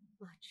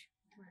 Much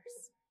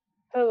worse.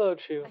 Hello,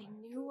 Chew. I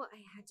knew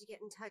I had to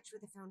get in touch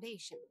with the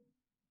Foundation.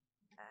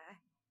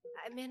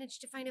 I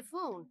managed to find a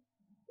phone,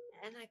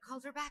 and I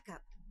called her back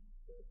up.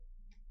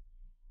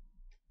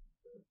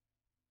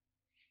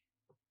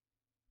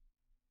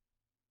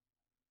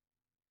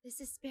 This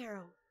is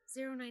Sparrow,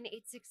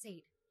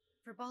 09868,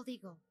 for Bald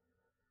Eagle.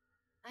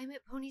 I'm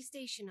at Pony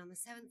Station on the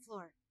 7th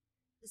floor.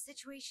 The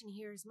situation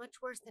here is much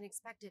worse than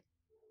expected.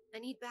 I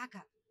need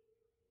backup.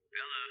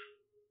 Bella,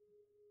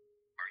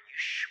 are you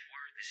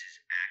sure this is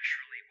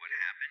actually what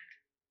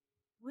happened?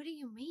 What do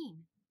you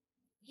mean?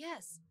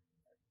 Yes,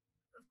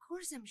 of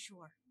course I'm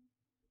sure.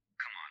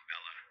 Come on,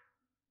 Bella.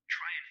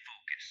 Try and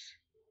focus.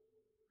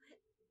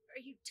 What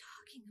are you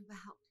talking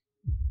about?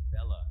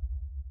 Bella,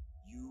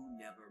 you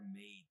never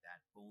made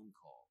that phone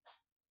call.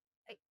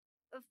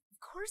 Of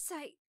course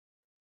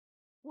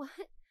What?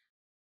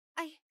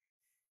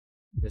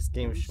 This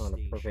game is Pony showing a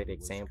Station perfect was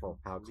example of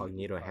how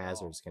completely cognito cut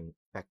hazards off. can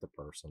affect a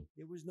person.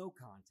 There was no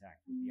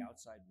contact with the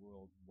outside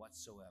world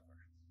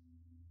whatsoever.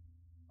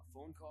 A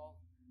phone call?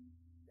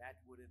 That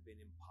would have been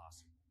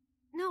impossible.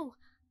 No,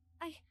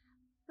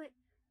 but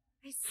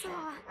I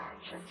saw.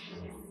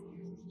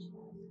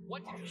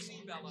 What did you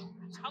see, Bella?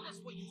 Tell us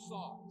what you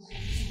saw.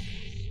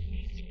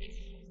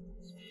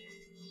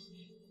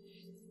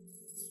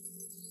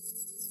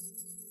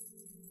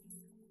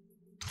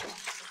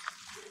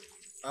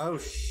 Oh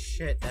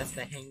shit, that's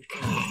the hang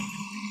thing.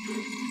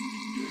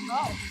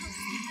 Oh.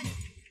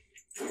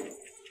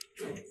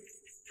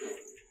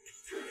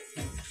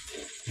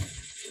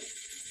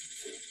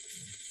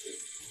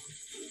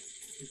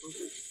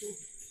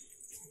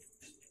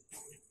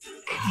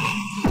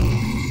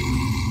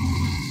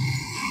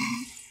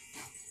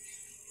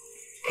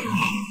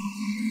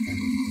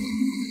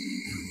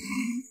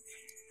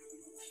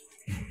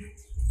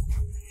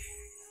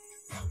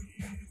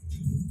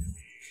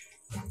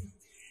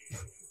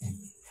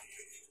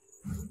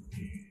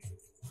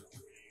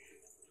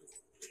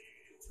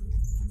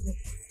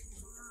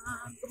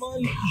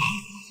 run!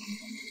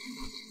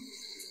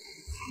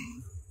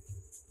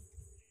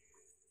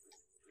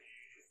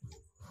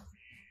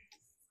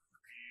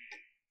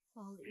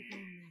 Bald Eagle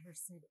never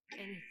said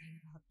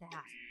anything about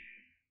that.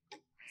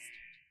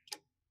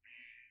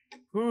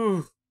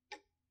 Whew.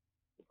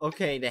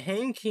 Okay, the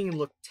Hanging King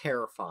looked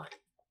terrifying.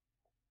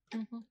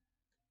 Mm-hmm.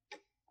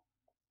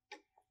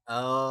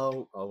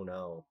 Oh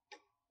no.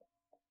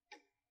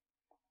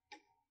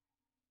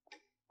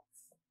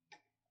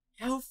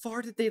 How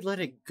far did they let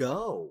it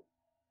go?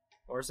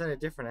 Or is that a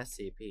different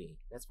SCP?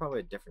 That's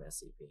probably a different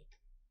SCP.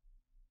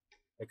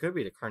 It could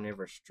be the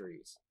carnivorous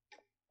trees.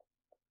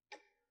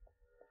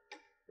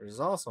 Which is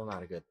also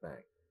not a good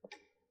thing.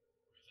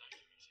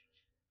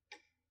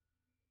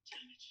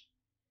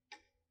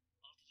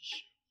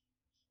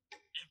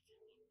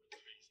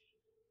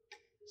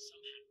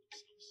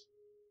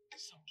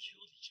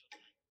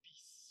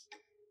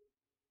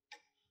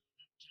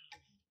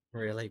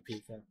 Really,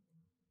 Pika?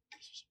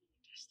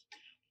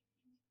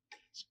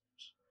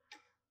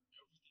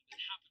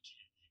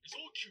 It's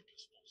all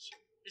Cooper's fault.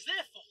 It's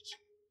their fault.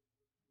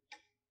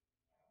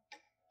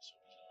 So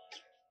we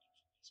can learn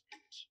from this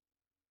moment.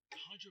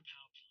 The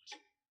hydropower plant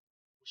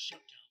was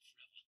shut down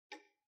forever.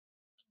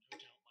 And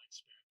no doubt my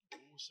experiment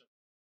will also.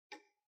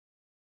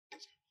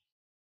 What's going on?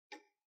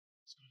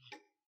 What's going on?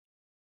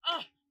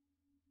 Ah!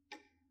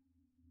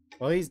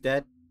 Well, he's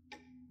dead.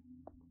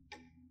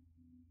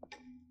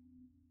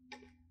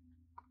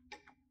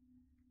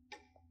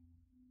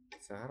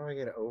 So how do I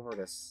get over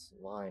this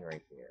line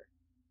right here?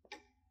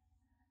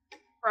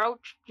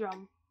 Crouch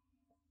jump.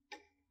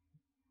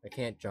 I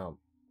can't jump.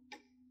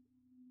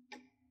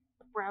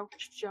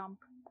 Crouch jump.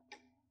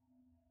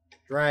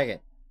 Dragon.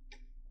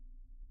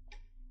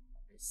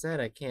 I said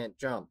I can't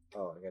jump.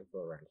 Oh, I gotta go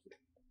around here.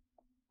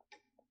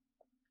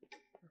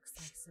 Looks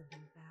like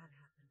something bad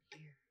happened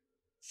here.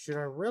 Should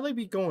I really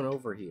be going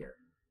over here?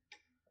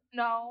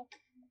 No.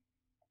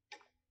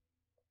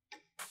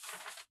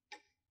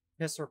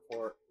 Test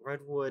report.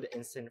 Redwood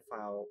Instant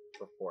File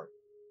Report.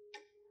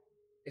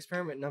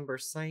 Experiment number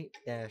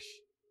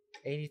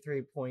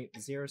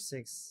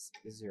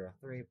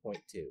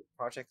Site-83.0603.2.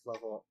 Project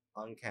level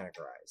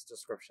uncategorized.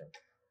 Description.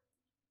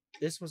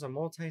 This was a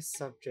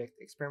multi-subject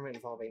experiment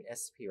involving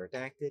SCP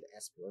Redacted,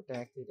 SCP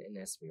Redacted, and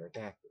SCP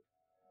Redacted.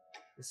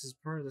 This is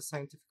part of the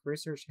scientific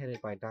research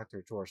headed by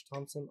Dr. George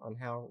Thompson on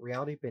how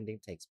reality bending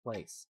takes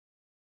place.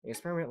 The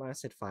experiment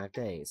lasted 5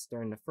 days.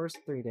 During the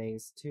first 3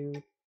 days,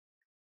 2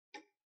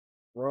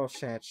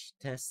 Rorschach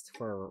tests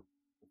were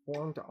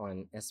performed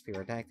on SCP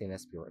Redacted and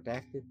SCP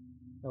Redacted.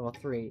 Level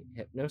 3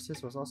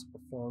 hypnosis was also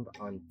performed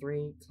on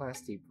 3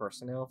 Class D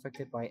personnel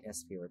affected by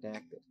SCP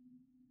Redacted.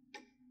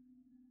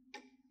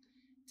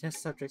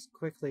 Test subjects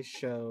quickly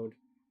showed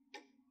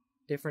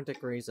different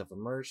degrees of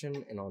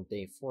immersion, and on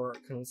day 4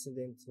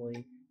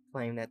 coincidentally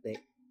claimed that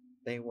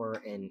they were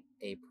in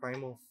a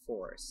primal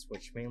forest,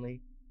 with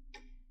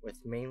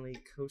mainly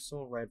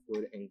coastal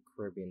redwood and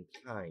Caribbean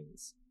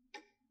pines.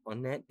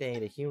 On that day,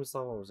 the humus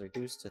level was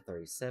reduced to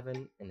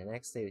 37, and the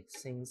next day, the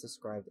scenes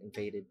described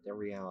invaded their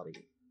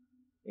reality.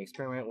 The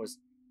experiment was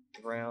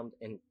drowned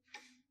in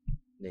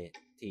the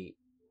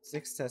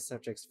 6 test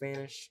subjects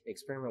vanished. The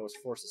experiment was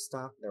forced to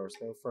stop. There was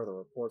no further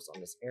reports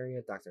on this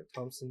area. Dr.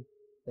 Thompson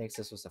thinks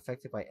this was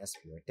affected by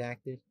SCP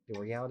Redacted, the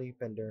reality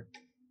bender,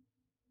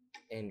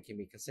 and can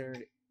be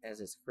considered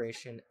as its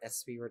creation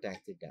SCP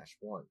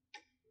Redacted-1.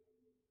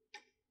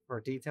 For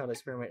detailed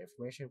experiment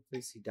information,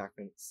 please see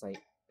document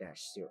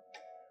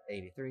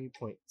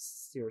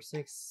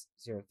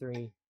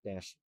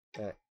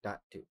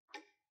Site-83.0603-.2.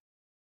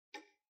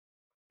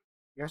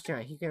 Yes,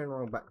 yeah, he can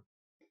wrong button.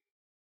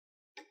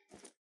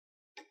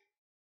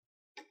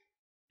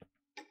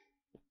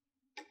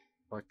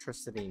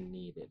 Electricity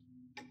needed.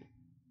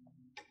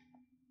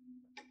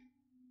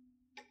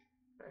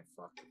 Can I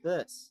fuck with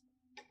this?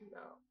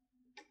 No.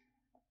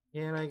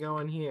 Can I go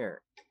in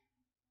here?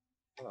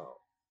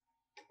 Oh.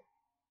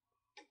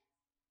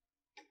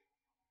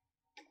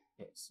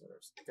 Okay, so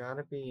there's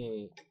gotta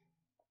be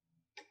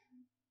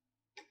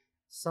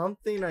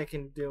something I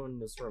can do in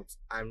this room.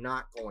 I'm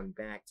not going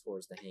back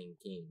towards the Hanging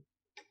King.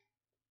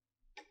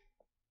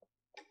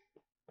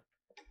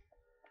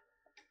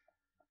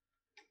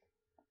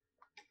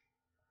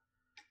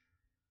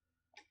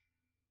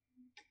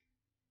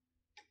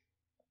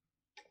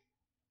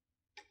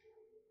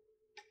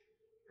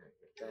 Can't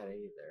get that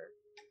either.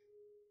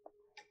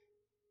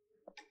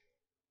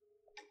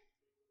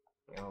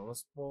 Anything on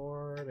this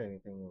board?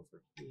 Anything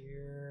over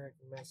here I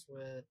can mess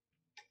with?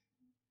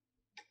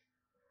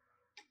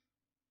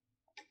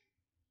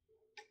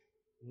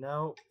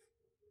 Nope.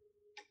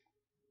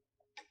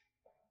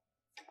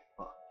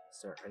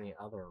 Is there any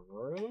other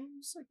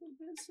rooms I can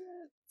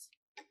visit?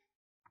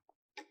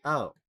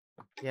 Oh,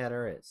 yeah,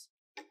 there is.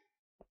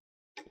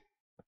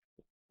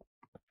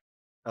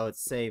 Oh,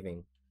 it's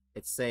saving.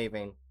 It's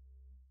saving.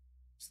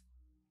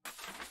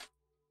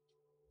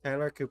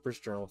 Tyler Cooper's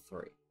Journal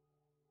 3.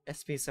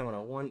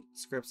 SCP-701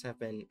 scripts have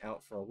been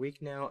out for a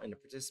week now, and the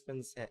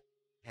participants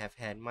have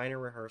had minor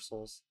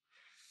rehearsals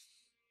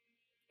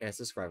as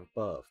described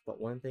above,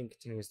 but one thing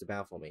continues to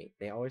baffle me.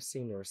 They always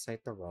seem to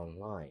recite the wrong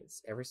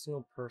lines. Every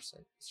single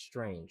person. It's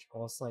strange,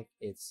 almost like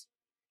it's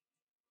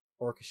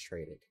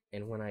orchestrated,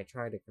 and when I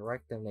try to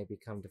correct them, they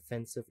become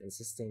defensive,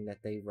 insisting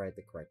that they read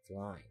the correct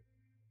line.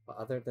 But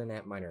other than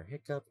that minor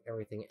hiccup,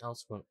 everything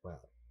else went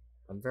well.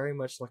 I'm very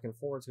much looking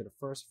forward to the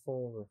first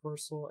full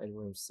rehearsal in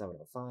room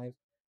 705,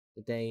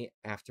 the day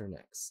after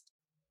next.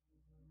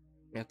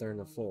 After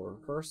the full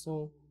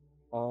rehearsal,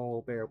 all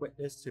will bear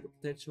witness to the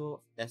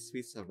potential of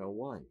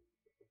SCP-701,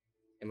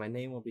 and my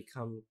name will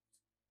become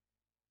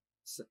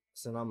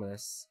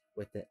synonymous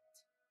with it.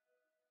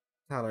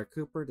 Tyler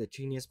Cooper, the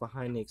genius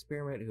behind the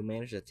experiment who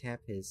managed to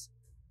tap its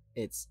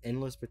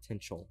endless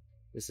potential.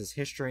 This is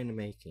history in the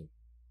making.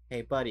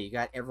 Hey buddy, you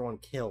got everyone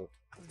killed.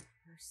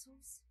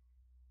 Rehearsals?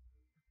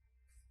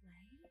 A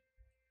play?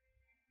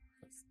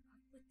 What is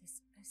up with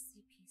this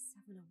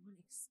SCP-701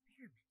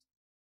 experiment?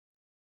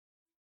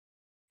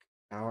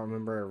 I don't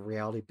remember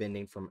reality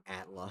bending from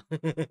Atla.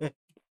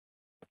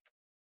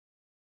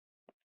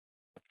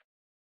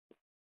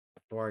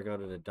 Before I go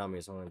to the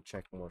dummies, I want to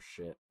check more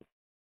shit.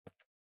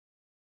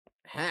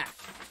 Ha!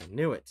 I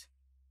knew it!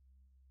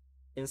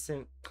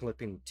 Instant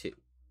Clipping 2.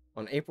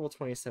 On April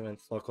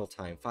 27th, local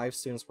time, 5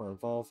 students were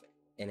involved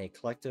in a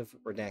collective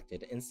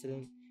redacted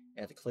incident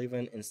at the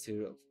Cleveland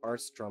Institute of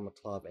Arts Drama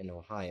Club in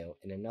Ohio,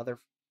 and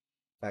another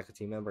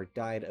faculty member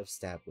died of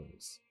stab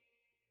wounds.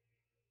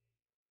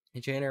 A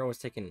janitor was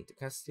taken into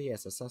custody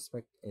as a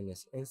suspect in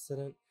this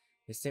incident.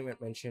 His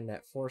statement mentioned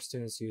that 4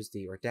 students used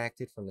the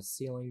redacted from the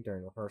ceiling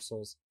during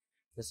rehearsals.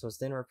 This was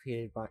then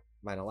repeated by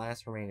the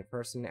last remaining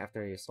person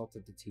after he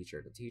assaulted the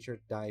teacher. The teacher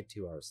died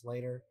 2 hours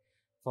later.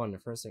 Following the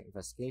forensic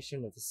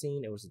investigation of the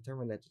scene, it was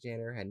determined that the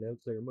janitor had no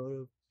clear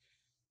motive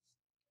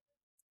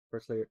for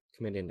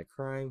committing the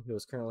crime. He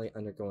was currently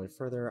undergoing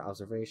further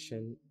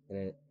observation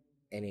in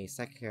a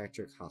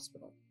psychiatric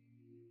hospital.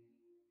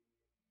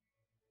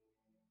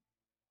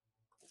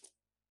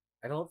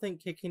 I don't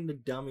think kicking the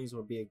dummies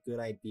would be a good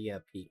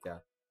idea,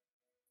 Pika.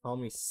 Call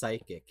me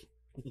psychic.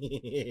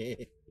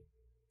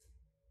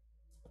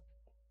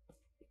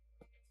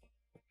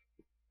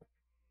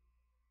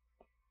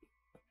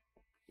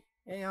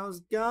 Hey, how's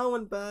it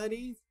going,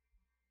 buddies?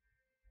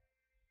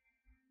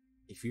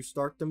 If you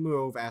start to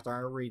move after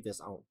I read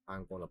this,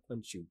 I'm gonna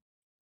punch you.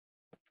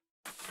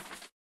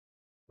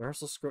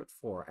 Rehearsal script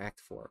 4, Act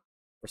 4.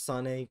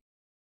 Bersane,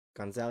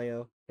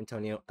 Gonzalo,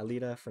 Antonio,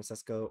 Alida,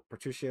 Francesco,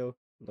 Petruccio,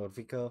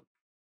 Lodovico,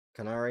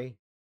 Canari,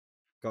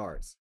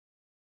 Guards.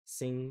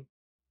 Scene,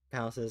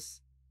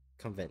 Palaces,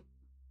 Convent.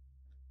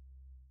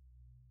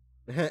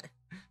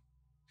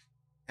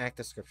 Act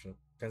description.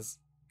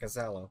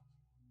 Gonzalo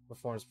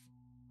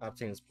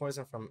obtains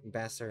poison from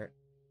Ambassador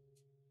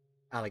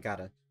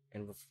Alligata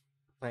and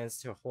plans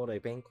to hold a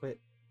banquet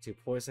to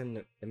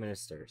poison the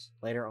ministers.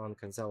 Later on,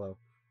 Gonzalo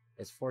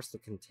is forced to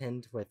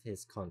contend with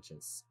his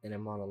conscience. In a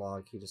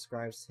monologue, he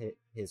describes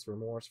his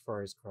remorse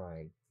for his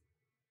crime,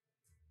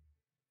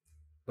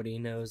 but he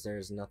knows there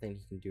is nothing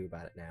he can do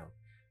about it now.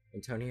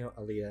 Antonio,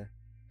 Alida,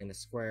 and the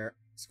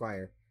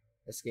squire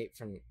escape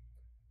from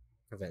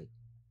Convent,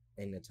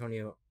 and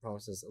Antonio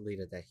promises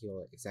Alida that he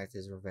will exact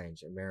his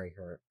revenge and marry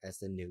her as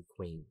the new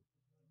queen.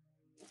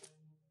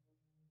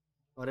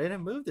 Oh, they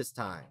didn't move this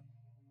time.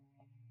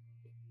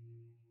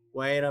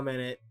 Wait a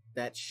minute.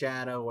 That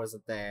shadow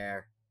wasn't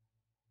there.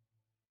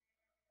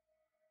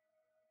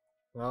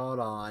 Hold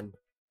on.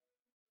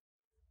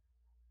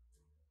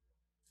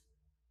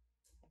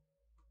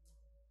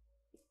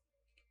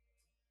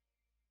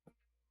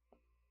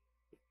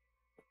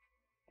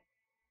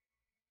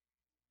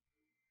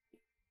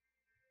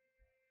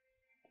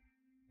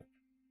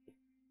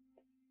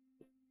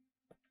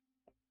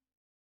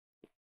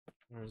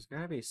 There's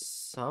gotta be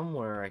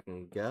somewhere I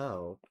can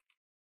go.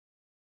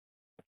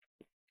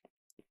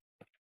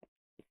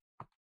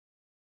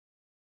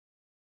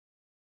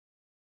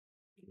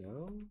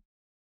 No?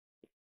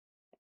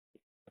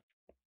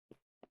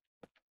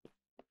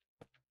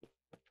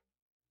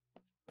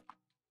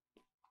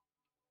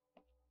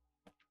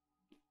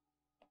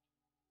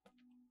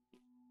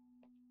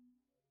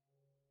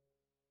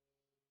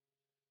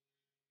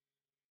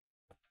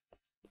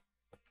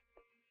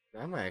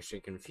 I'm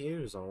actually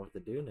confused on what to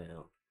do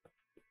now.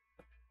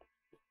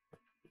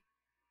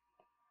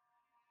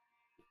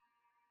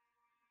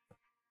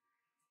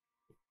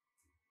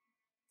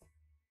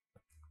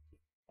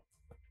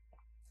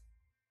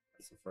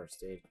 That's a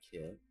first aid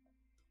kit.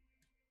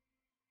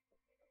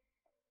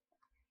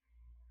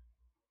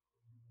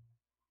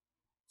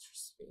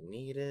 Just be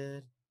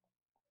needed.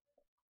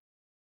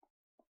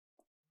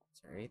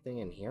 Is there anything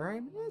in here I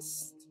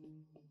missed?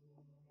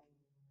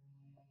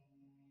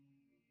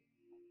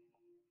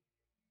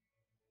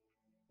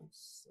 I don't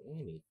see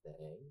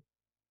anything.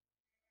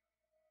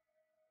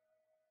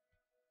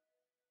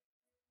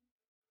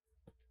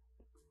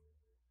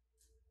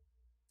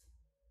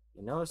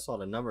 I know I saw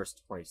the numbers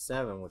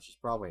 27, which is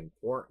probably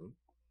important,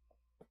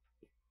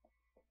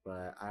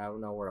 but I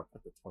don't know where to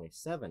put the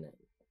 27 in.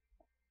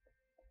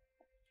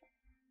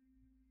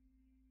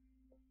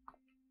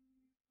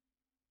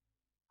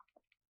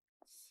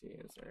 Let's see,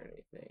 is there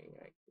anything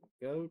I can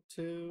go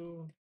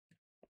to?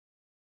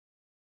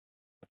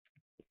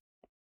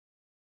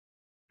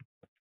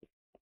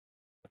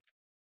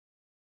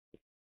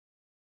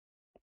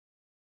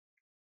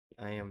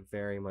 I am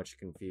very much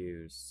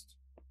confused.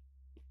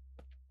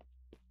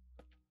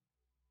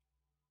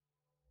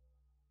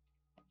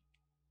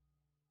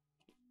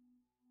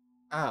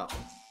 Oh.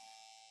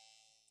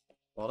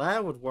 Well,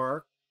 that would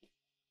work.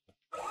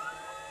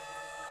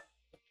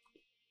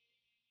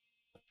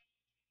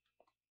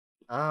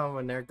 Oh,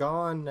 and they're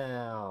gone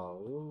now.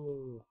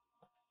 Ooh.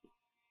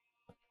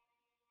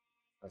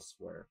 I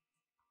swear.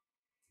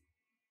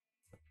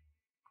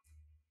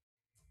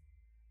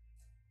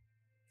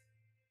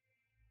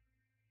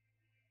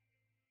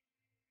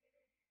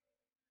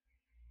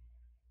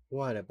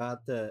 What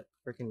about the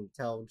freaking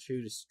tell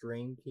Chew to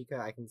stream, Pika?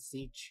 I can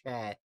see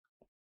chat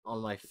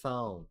on my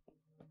phone.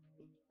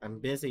 I'm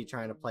busy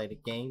trying to play the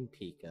game,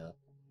 Pika.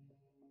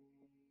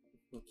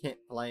 I can't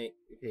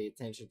pay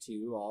attention to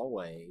you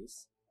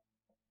always.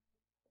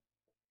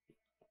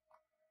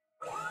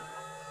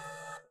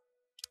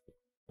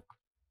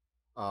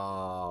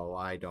 Oh,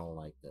 I don't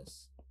like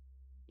this.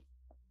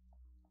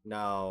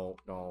 No,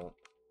 don't.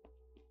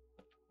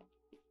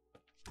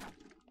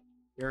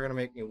 You're gonna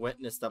make me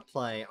witness the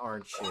play,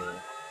 aren't you?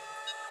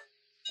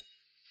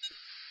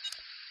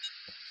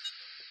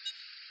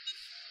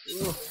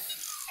 Ugh.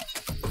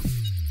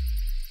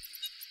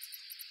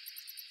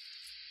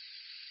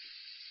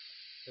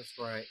 That's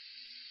right.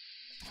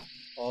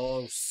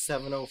 Oh,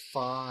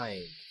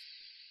 7:05.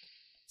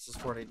 This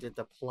is where they did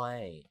the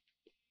play.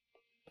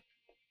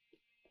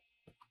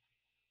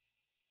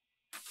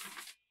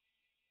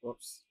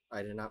 Whoops.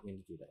 I did not mean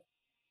to do that.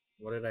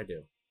 What did I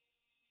do?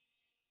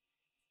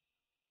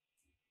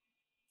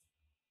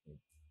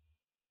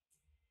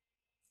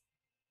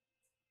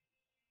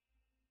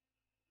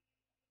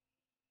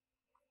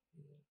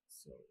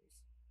 So...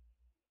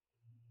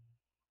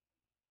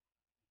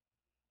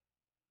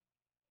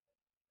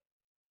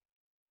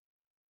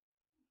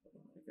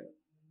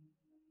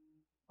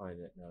 Find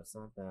it. No, it's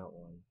not that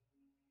one.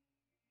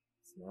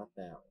 It's not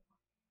that one.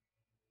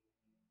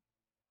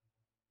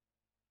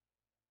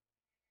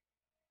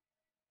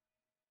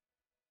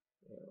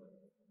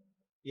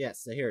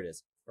 Yes, so here it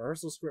is.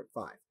 Rehearsal script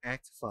 5,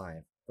 Act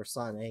 5.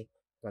 Bersane,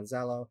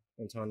 Gonzalo,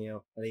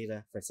 Antonio,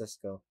 Alida,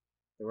 Francisco,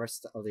 the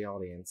rest of the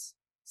audience.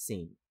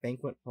 Scene.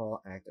 Banquet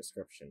hall act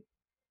description.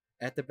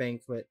 At the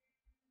banquet,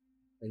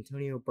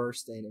 Antonio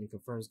bursts in and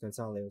confirms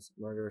Gonzalo's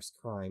murderous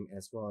crime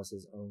as well as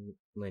his own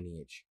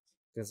lineage.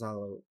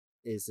 Gonzalo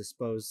is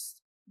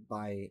disposed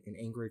by an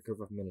angry group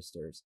of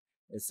ministers.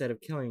 Instead of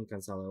killing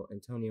Gonzalo,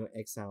 Antonio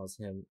exiles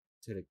him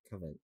to the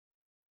convent.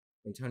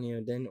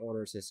 Antonio then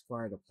orders his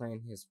squire to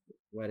plan his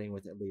wedding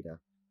with Alida,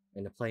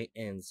 and the play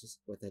ends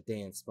with a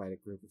dance by the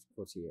group of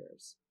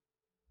courtiers.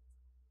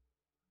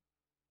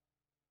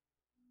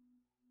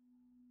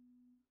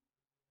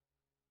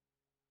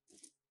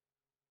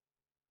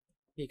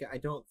 Pika, I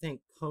don't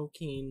think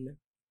poking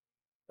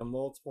the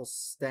multiple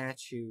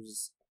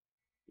statues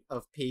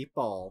of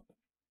people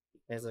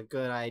is a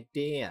good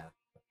idea.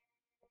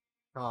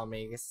 Call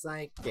me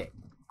psychic.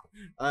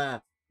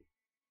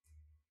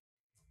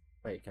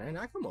 Wait, can I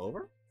not come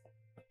over?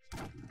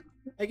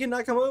 I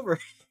cannot come over.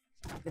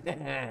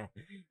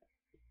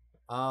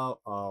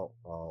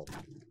 Oh.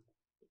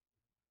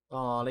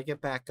 Oh, they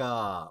get back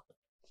up.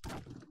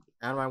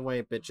 Out of my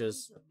way,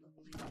 bitches.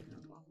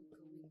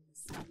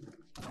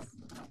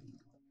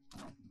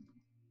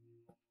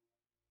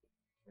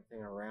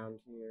 Anything around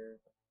here?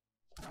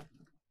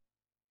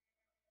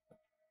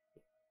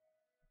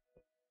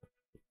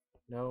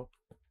 No.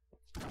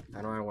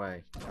 Out of my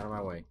way. Out of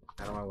my way.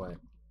 Out of my way.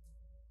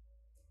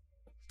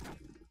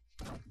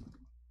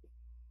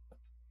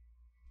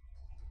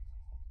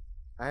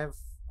 I have...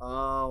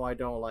 Oh, I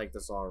don't like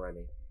this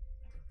already.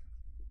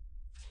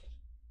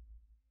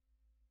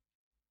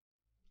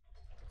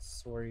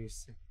 So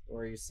what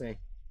are you saying?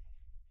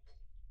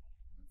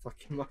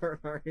 Fucking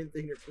Martin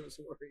Theater,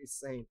 what are you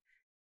saying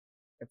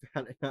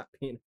about it not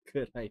being a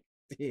good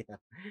idea?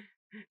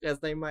 Because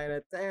they might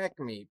attack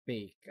me,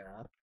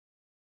 Pika.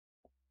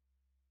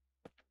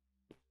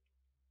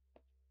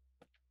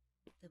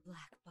 The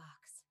black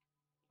box.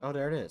 Oh,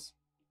 there it is.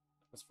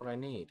 That's what I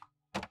need.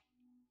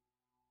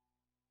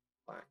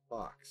 Black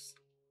box.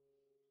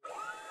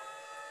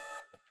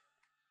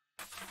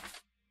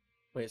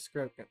 Wait,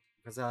 script,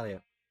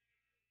 Casalia.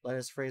 Let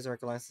us raise our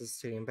glasses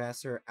to the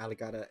ambassador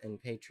Aligata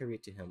and pay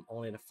tribute to him.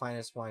 Only the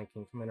finest wine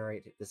can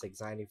commemorate this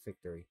exciting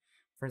victory.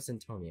 Prince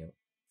Antonio.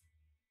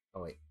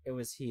 Oh wait, it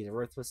was he, the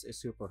worthless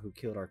usurper, who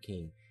killed our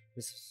king.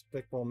 This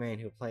despicable man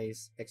who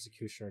plays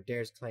executioner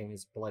dares claim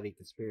his bloody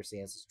conspiracy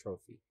as his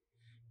trophy.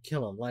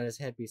 Kill him, let his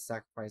head be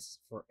sacrificed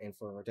for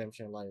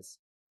redemption, let his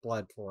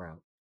blood pour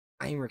out.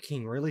 I am your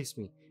king, release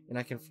me, and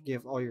I can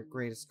forgive all your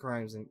greatest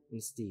crimes and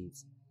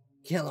misdeeds.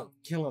 Kill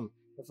him!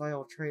 The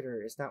vile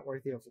traitor is not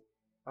worthy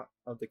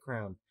of the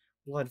crown.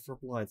 Blood for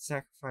blood,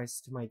 sacrifice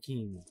to my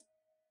king.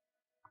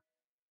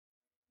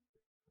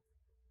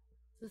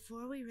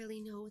 Before we really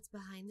know what's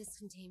behind this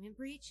containment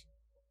breach,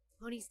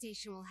 Pony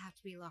Station will have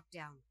to be locked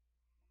down.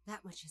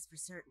 That much is for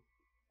certain.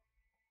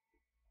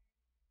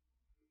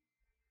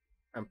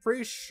 I'm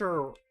pretty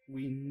sure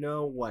we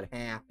know what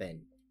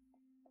happened.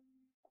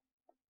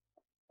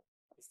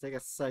 Let's take a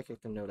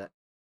psychic to know that.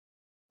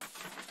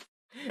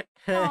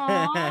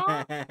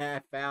 Aww.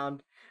 I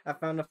found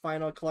the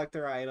final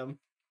collector item.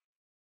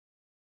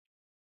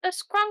 The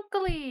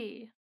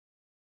Scrunkly!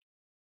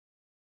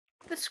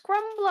 The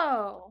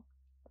Scrumblo!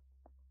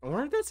 I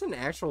wonder if that's an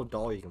actual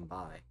doll you can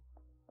buy.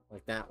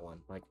 Like that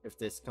one. Like if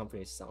this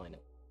company is selling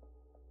it.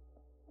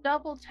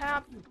 Double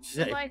tap,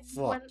 Say, like,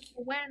 fuck.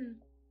 when?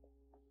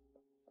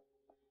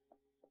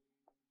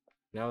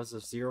 That was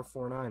a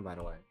 049, by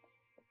the way.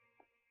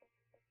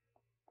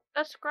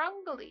 The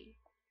Scrungly.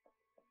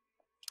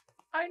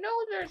 I know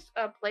there's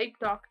a Plague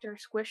Doctor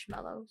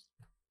Squishmallows,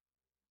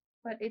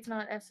 but it's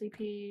not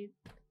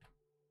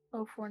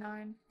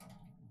SCP-049.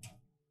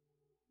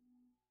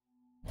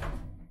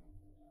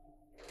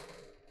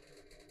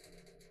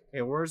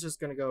 Hey, where's this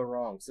gonna go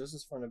wrong? So this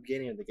is from the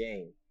beginning of the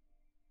game.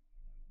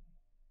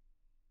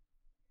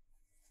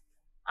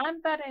 I'm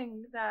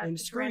betting that. And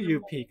screw you,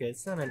 Pika.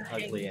 It's not an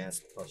ugly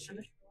ass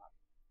plushie.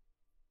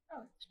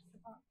 Oh, it's just a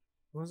box.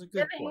 It was a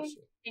good The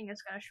plushie. thing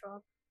is gonna show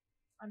up.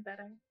 I'm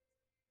betting.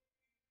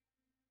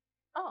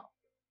 Oh.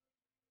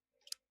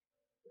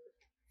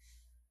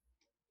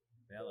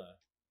 Bella,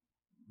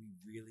 we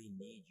really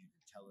need you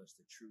to tell us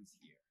the truth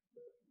here.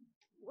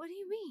 What do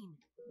you mean?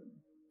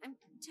 I'm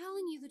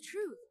telling you the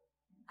truth.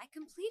 I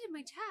completed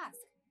my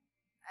task.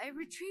 I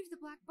retrieved the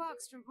black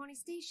box from Pony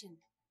Station.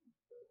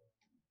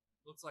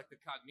 Looks like the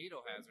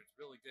cognito hazards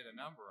really did a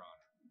number on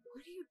her.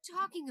 What are you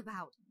talking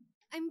about?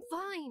 I'm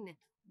fine.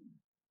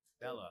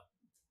 Bella,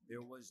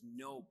 there was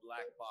no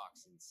black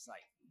box in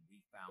sight when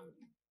we found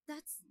you.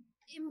 That's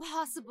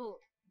impossible.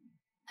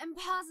 I'm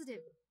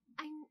positive.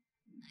 I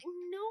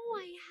know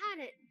I had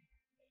it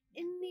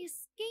in the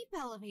escape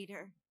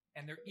elevator.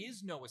 And there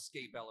is no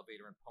escape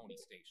elevator in Pony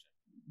Station.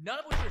 None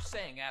of what you're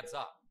saying adds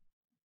up.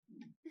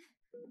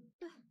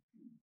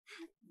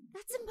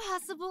 That's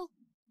impossible.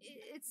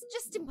 It's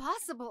just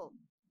impossible.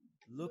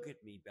 Look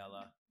at me,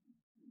 Bella.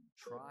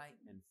 Try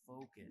and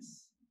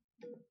focus.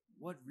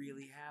 What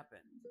really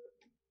happened?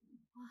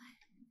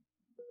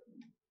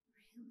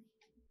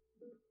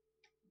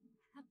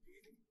 What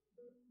really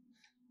happened?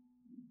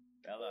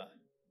 Bella,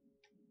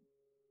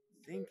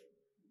 think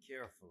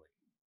carefully.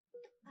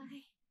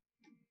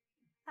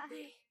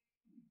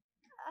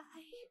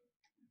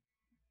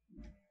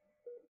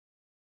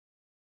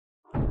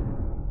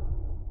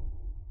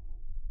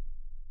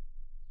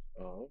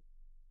 Oh.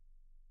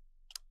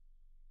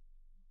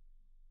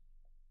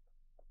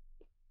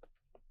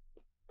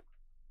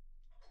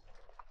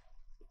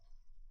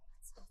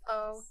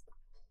 Oh.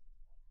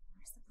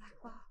 Where's the black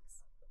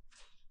box?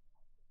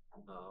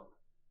 Oh.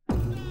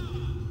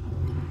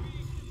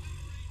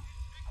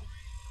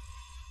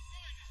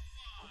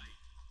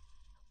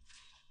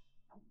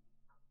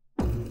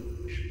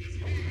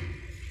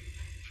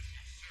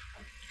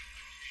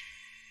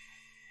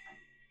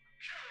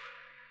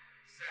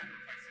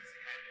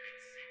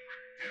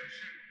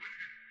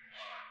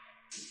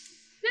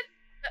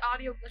 Is the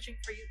audio glitching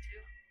for you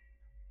too?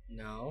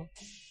 No.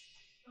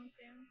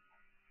 Okay.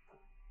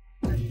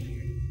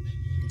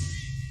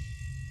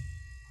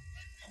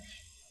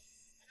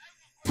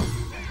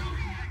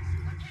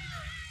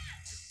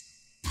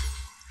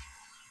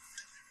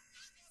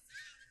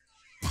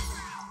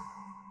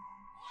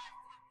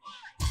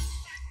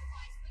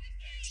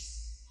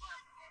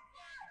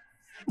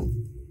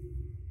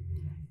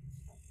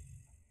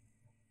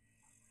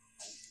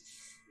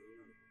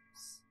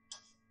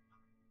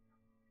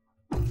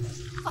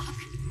 Fuck!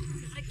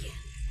 Not again.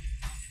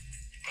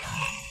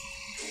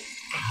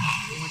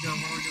 Where we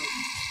go?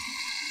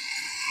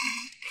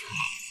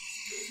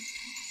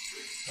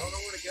 I don't know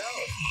where to go.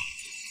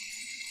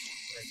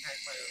 But I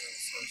can't find another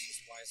source.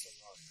 Is why so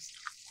long.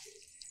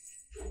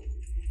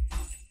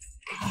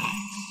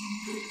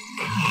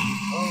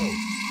 Oh, I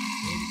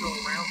need to go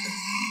around it.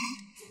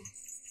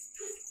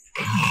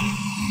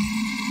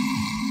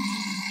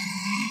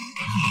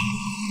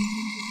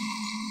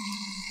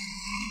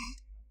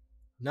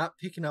 Not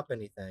picking up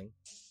anything.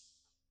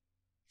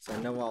 So I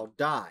know I'll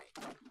die.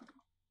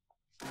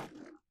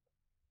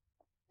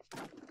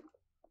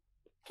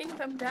 King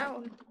them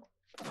down.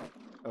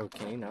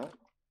 Okay, not.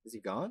 Is he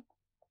gone?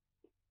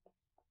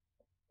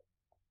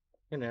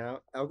 You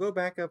know, I'll go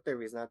back up there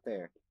if he's not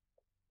there.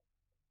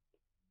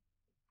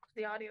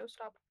 The audio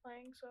stopped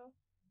playing, so.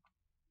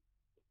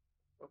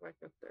 Go back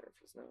up there if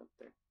he's not up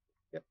there.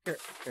 Yep,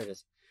 here it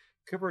is.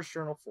 Cooper's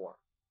Journal 4.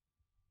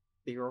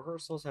 The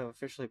rehearsals have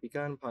officially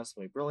begun,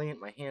 possibly brilliant.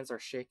 My hands are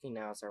shaking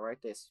now as I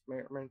write this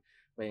experiment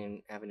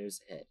exciting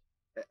avenues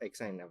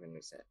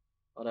ahead.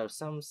 Although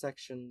some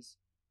sections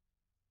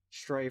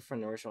stray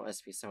from the original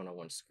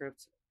SCP-701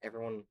 script,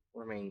 everyone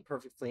remained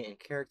perfectly in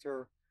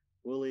character,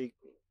 fully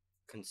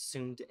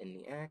consumed in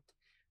the act.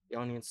 The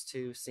audience,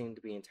 too, seemed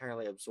to be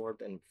entirely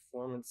absorbed in the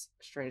performance.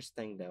 A strange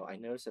thing, though, I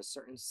noticed a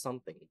certain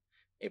something,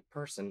 a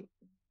person,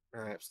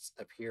 perhaps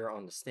appear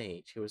on the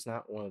stage. He was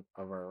not one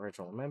of our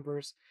original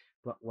members,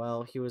 but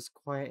well, he was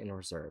quiet and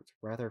reserved,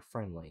 rather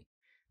friendly.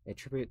 A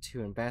tribute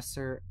to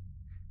Ambassador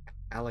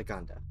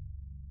Alaganda.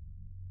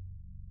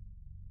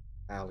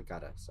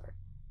 Alagada, sorry.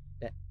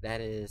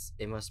 That is,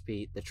 it must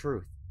be the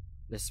truth.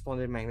 The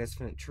splendid,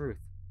 magnificent truth.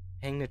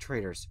 Hang the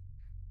traitors.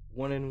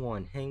 One and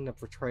one, hang the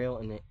betrayal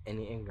and the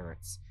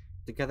ignorance.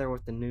 Together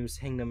with the news,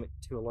 hang them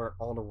to alert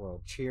all the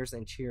world. Cheers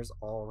and cheers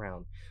all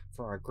around.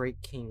 For our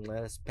great king,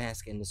 let us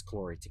bask in this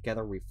glory.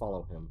 Together we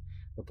follow him.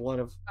 The blood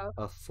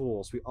of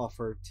fools we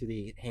offer to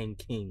the hanged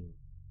king.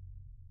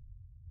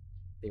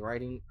 The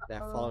writing that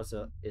follows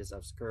is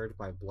obscured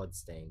by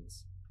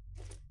bloodstains.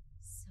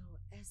 So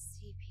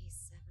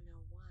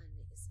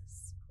SCP-701 is a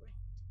script.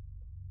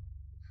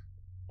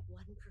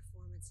 One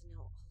performance and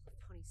now all of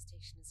Pony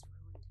Station is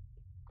ruined.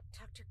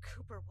 Dr.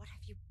 Cooper, what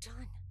have you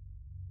done?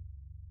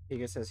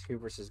 Pika says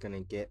Hubris is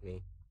gonna get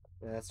me.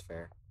 Yeah, that's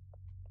fair.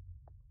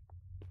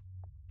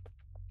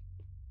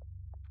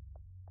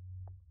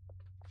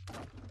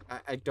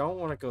 I don't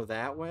want to go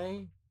that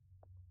way,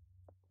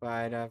 but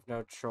I'd have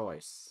no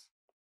choice.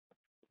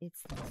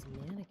 It's those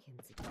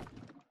mannequins again.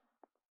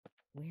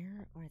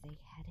 Where are they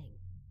heading?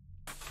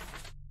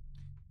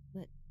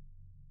 But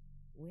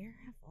where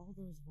have all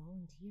those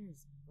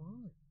volunteers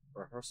gone?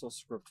 Rehearsal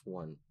script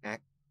 1.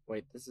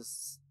 Wait, this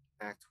is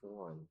Act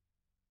 1.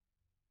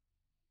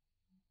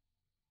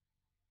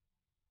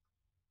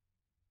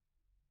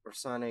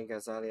 Rossane,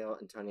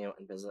 Gazalio, Antonio,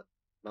 and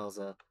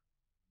Belza,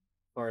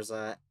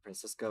 Barza,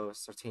 Francisco,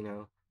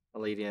 Sortino,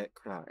 Aledia,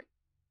 Cronari.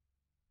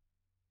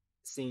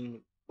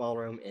 Scene: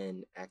 Ballroom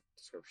in Act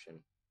Description.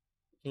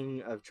 The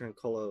King of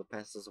Trancolo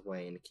passes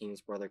away, and the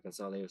king's brother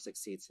Gonzalo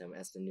succeeds him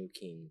as the new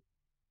king.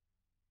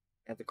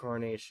 At the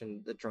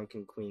coronation, the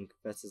drunken queen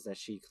confesses that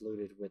she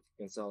colluded with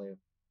Gonzalo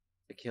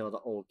to kill the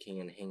old king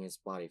and hang his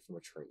body from a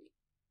tree.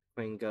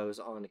 The queen goes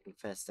on to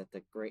confess that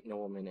the great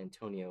nobleman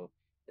Antonio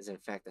is in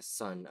fact the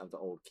son of the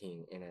old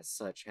king, and as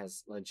such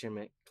has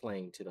legitimate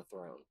claim to the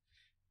throne.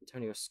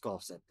 Antonio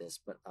scoffs at this,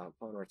 but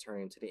upon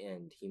returning to the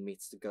end, he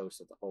meets the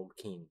ghost of the old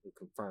king, who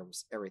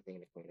confirms everything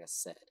the queen has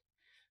said.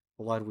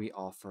 Blood we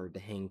offered, the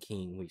hanged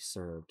king we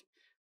served.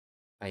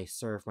 I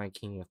serve my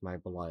king with my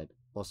blood,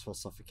 boastful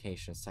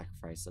suffocation,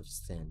 sacrifice of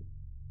sin.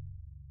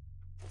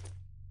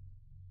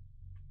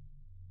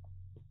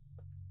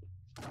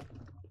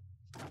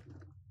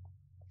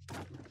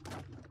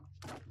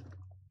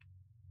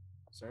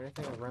 Is there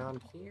anything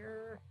around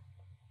here?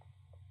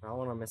 I don't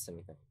want to miss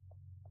anything.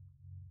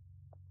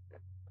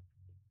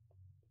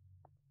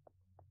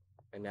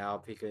 And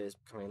now Pika is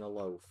becoming a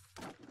loaf.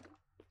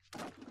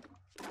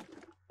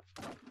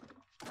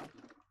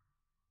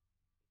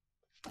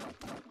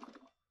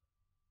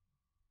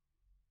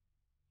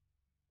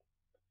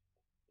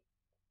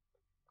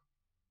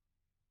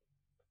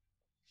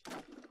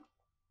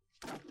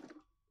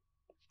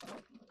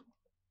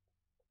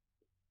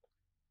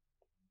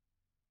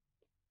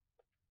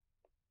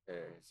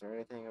 Is there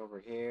anything over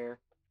here?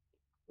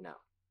 No.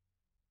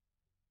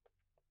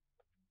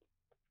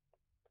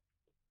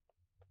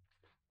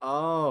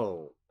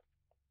 Oh.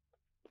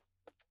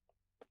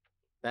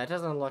 That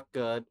doesn't look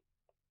good.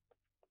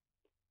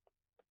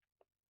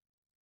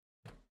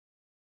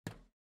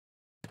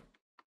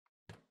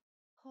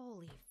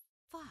 Holy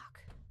fuck.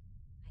 I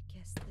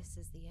guess this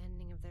is the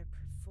ending of their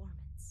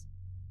performance.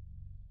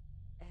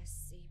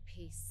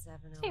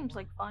 SCP-701. Seems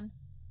like fun.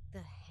 The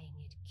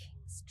Hanged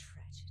King's Tragedy.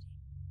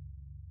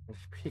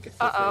 Pika feels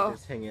like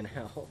just hanging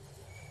out.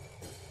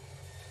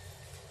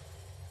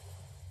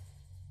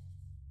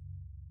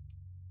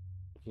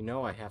 You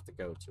know I have to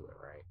go to it,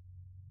 right?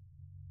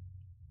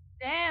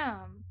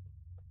 Damn.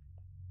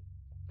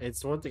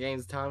 It's what the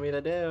game's telling me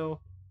to do.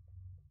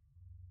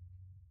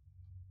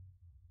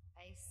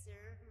 I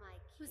serve my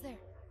king. Who's there?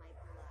 With my blood.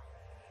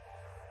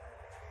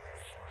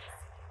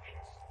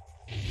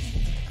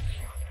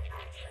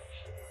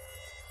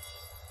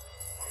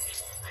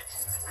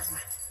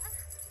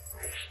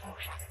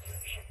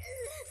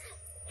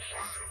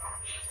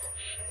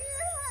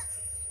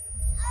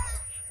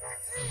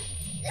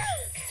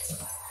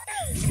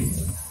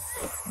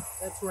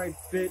 That's right,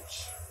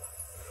 bitch.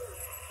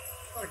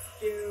 Fuck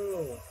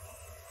you.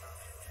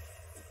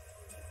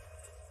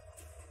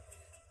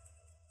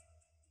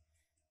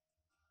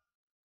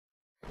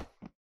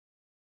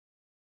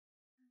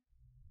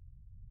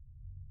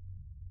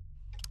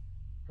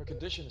 Her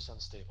condition is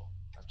unstable.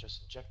 I've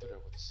just injected her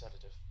with a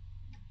sedative,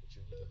 but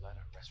you need to let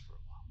her rest for a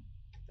while.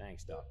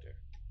 Thanks, Doctor.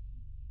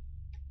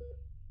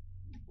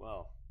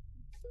 Well,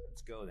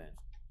 let's go then.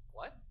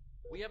 What?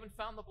 We haven't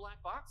found the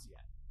black box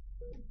yet.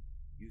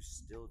 You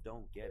still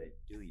don't get it,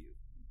 do you?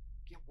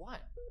 Get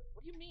what?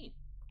 What do you mean?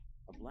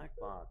 A black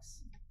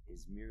box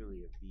is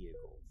merely a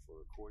vehicle for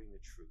recording the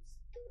truth.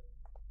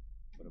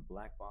 But a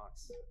black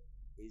box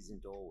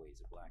isn't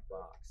always a black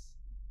box.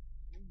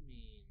 You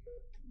mean...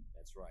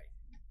 That's right.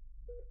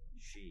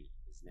 She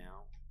is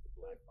now the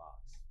black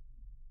box.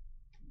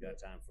 You got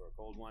time for a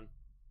cold one?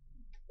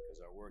 Because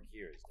our work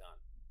here is done.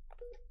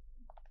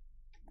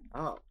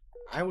 Oh,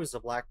 I was the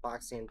black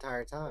box the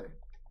entire time.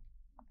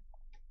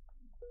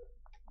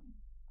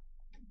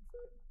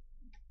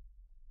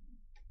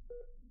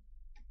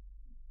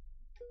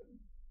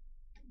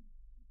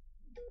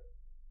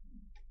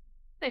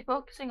 They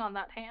focusing on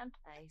that hand.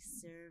 I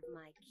serve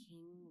my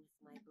king with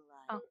my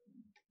blood. Oh.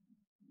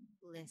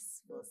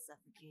 Blissful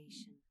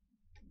suffocation.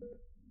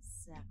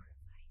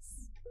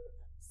 Sacrifice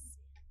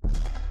of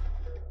sin.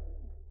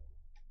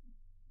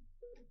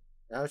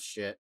 Oh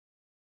shit.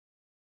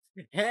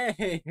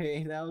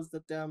 Hey, that was the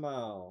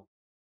demo.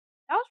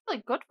 That was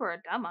really good for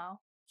a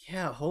demo.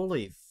 Yeah,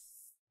 holy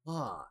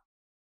fuck.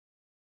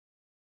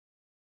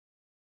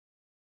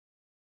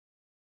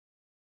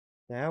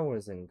 That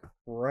was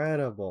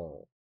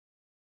incredible.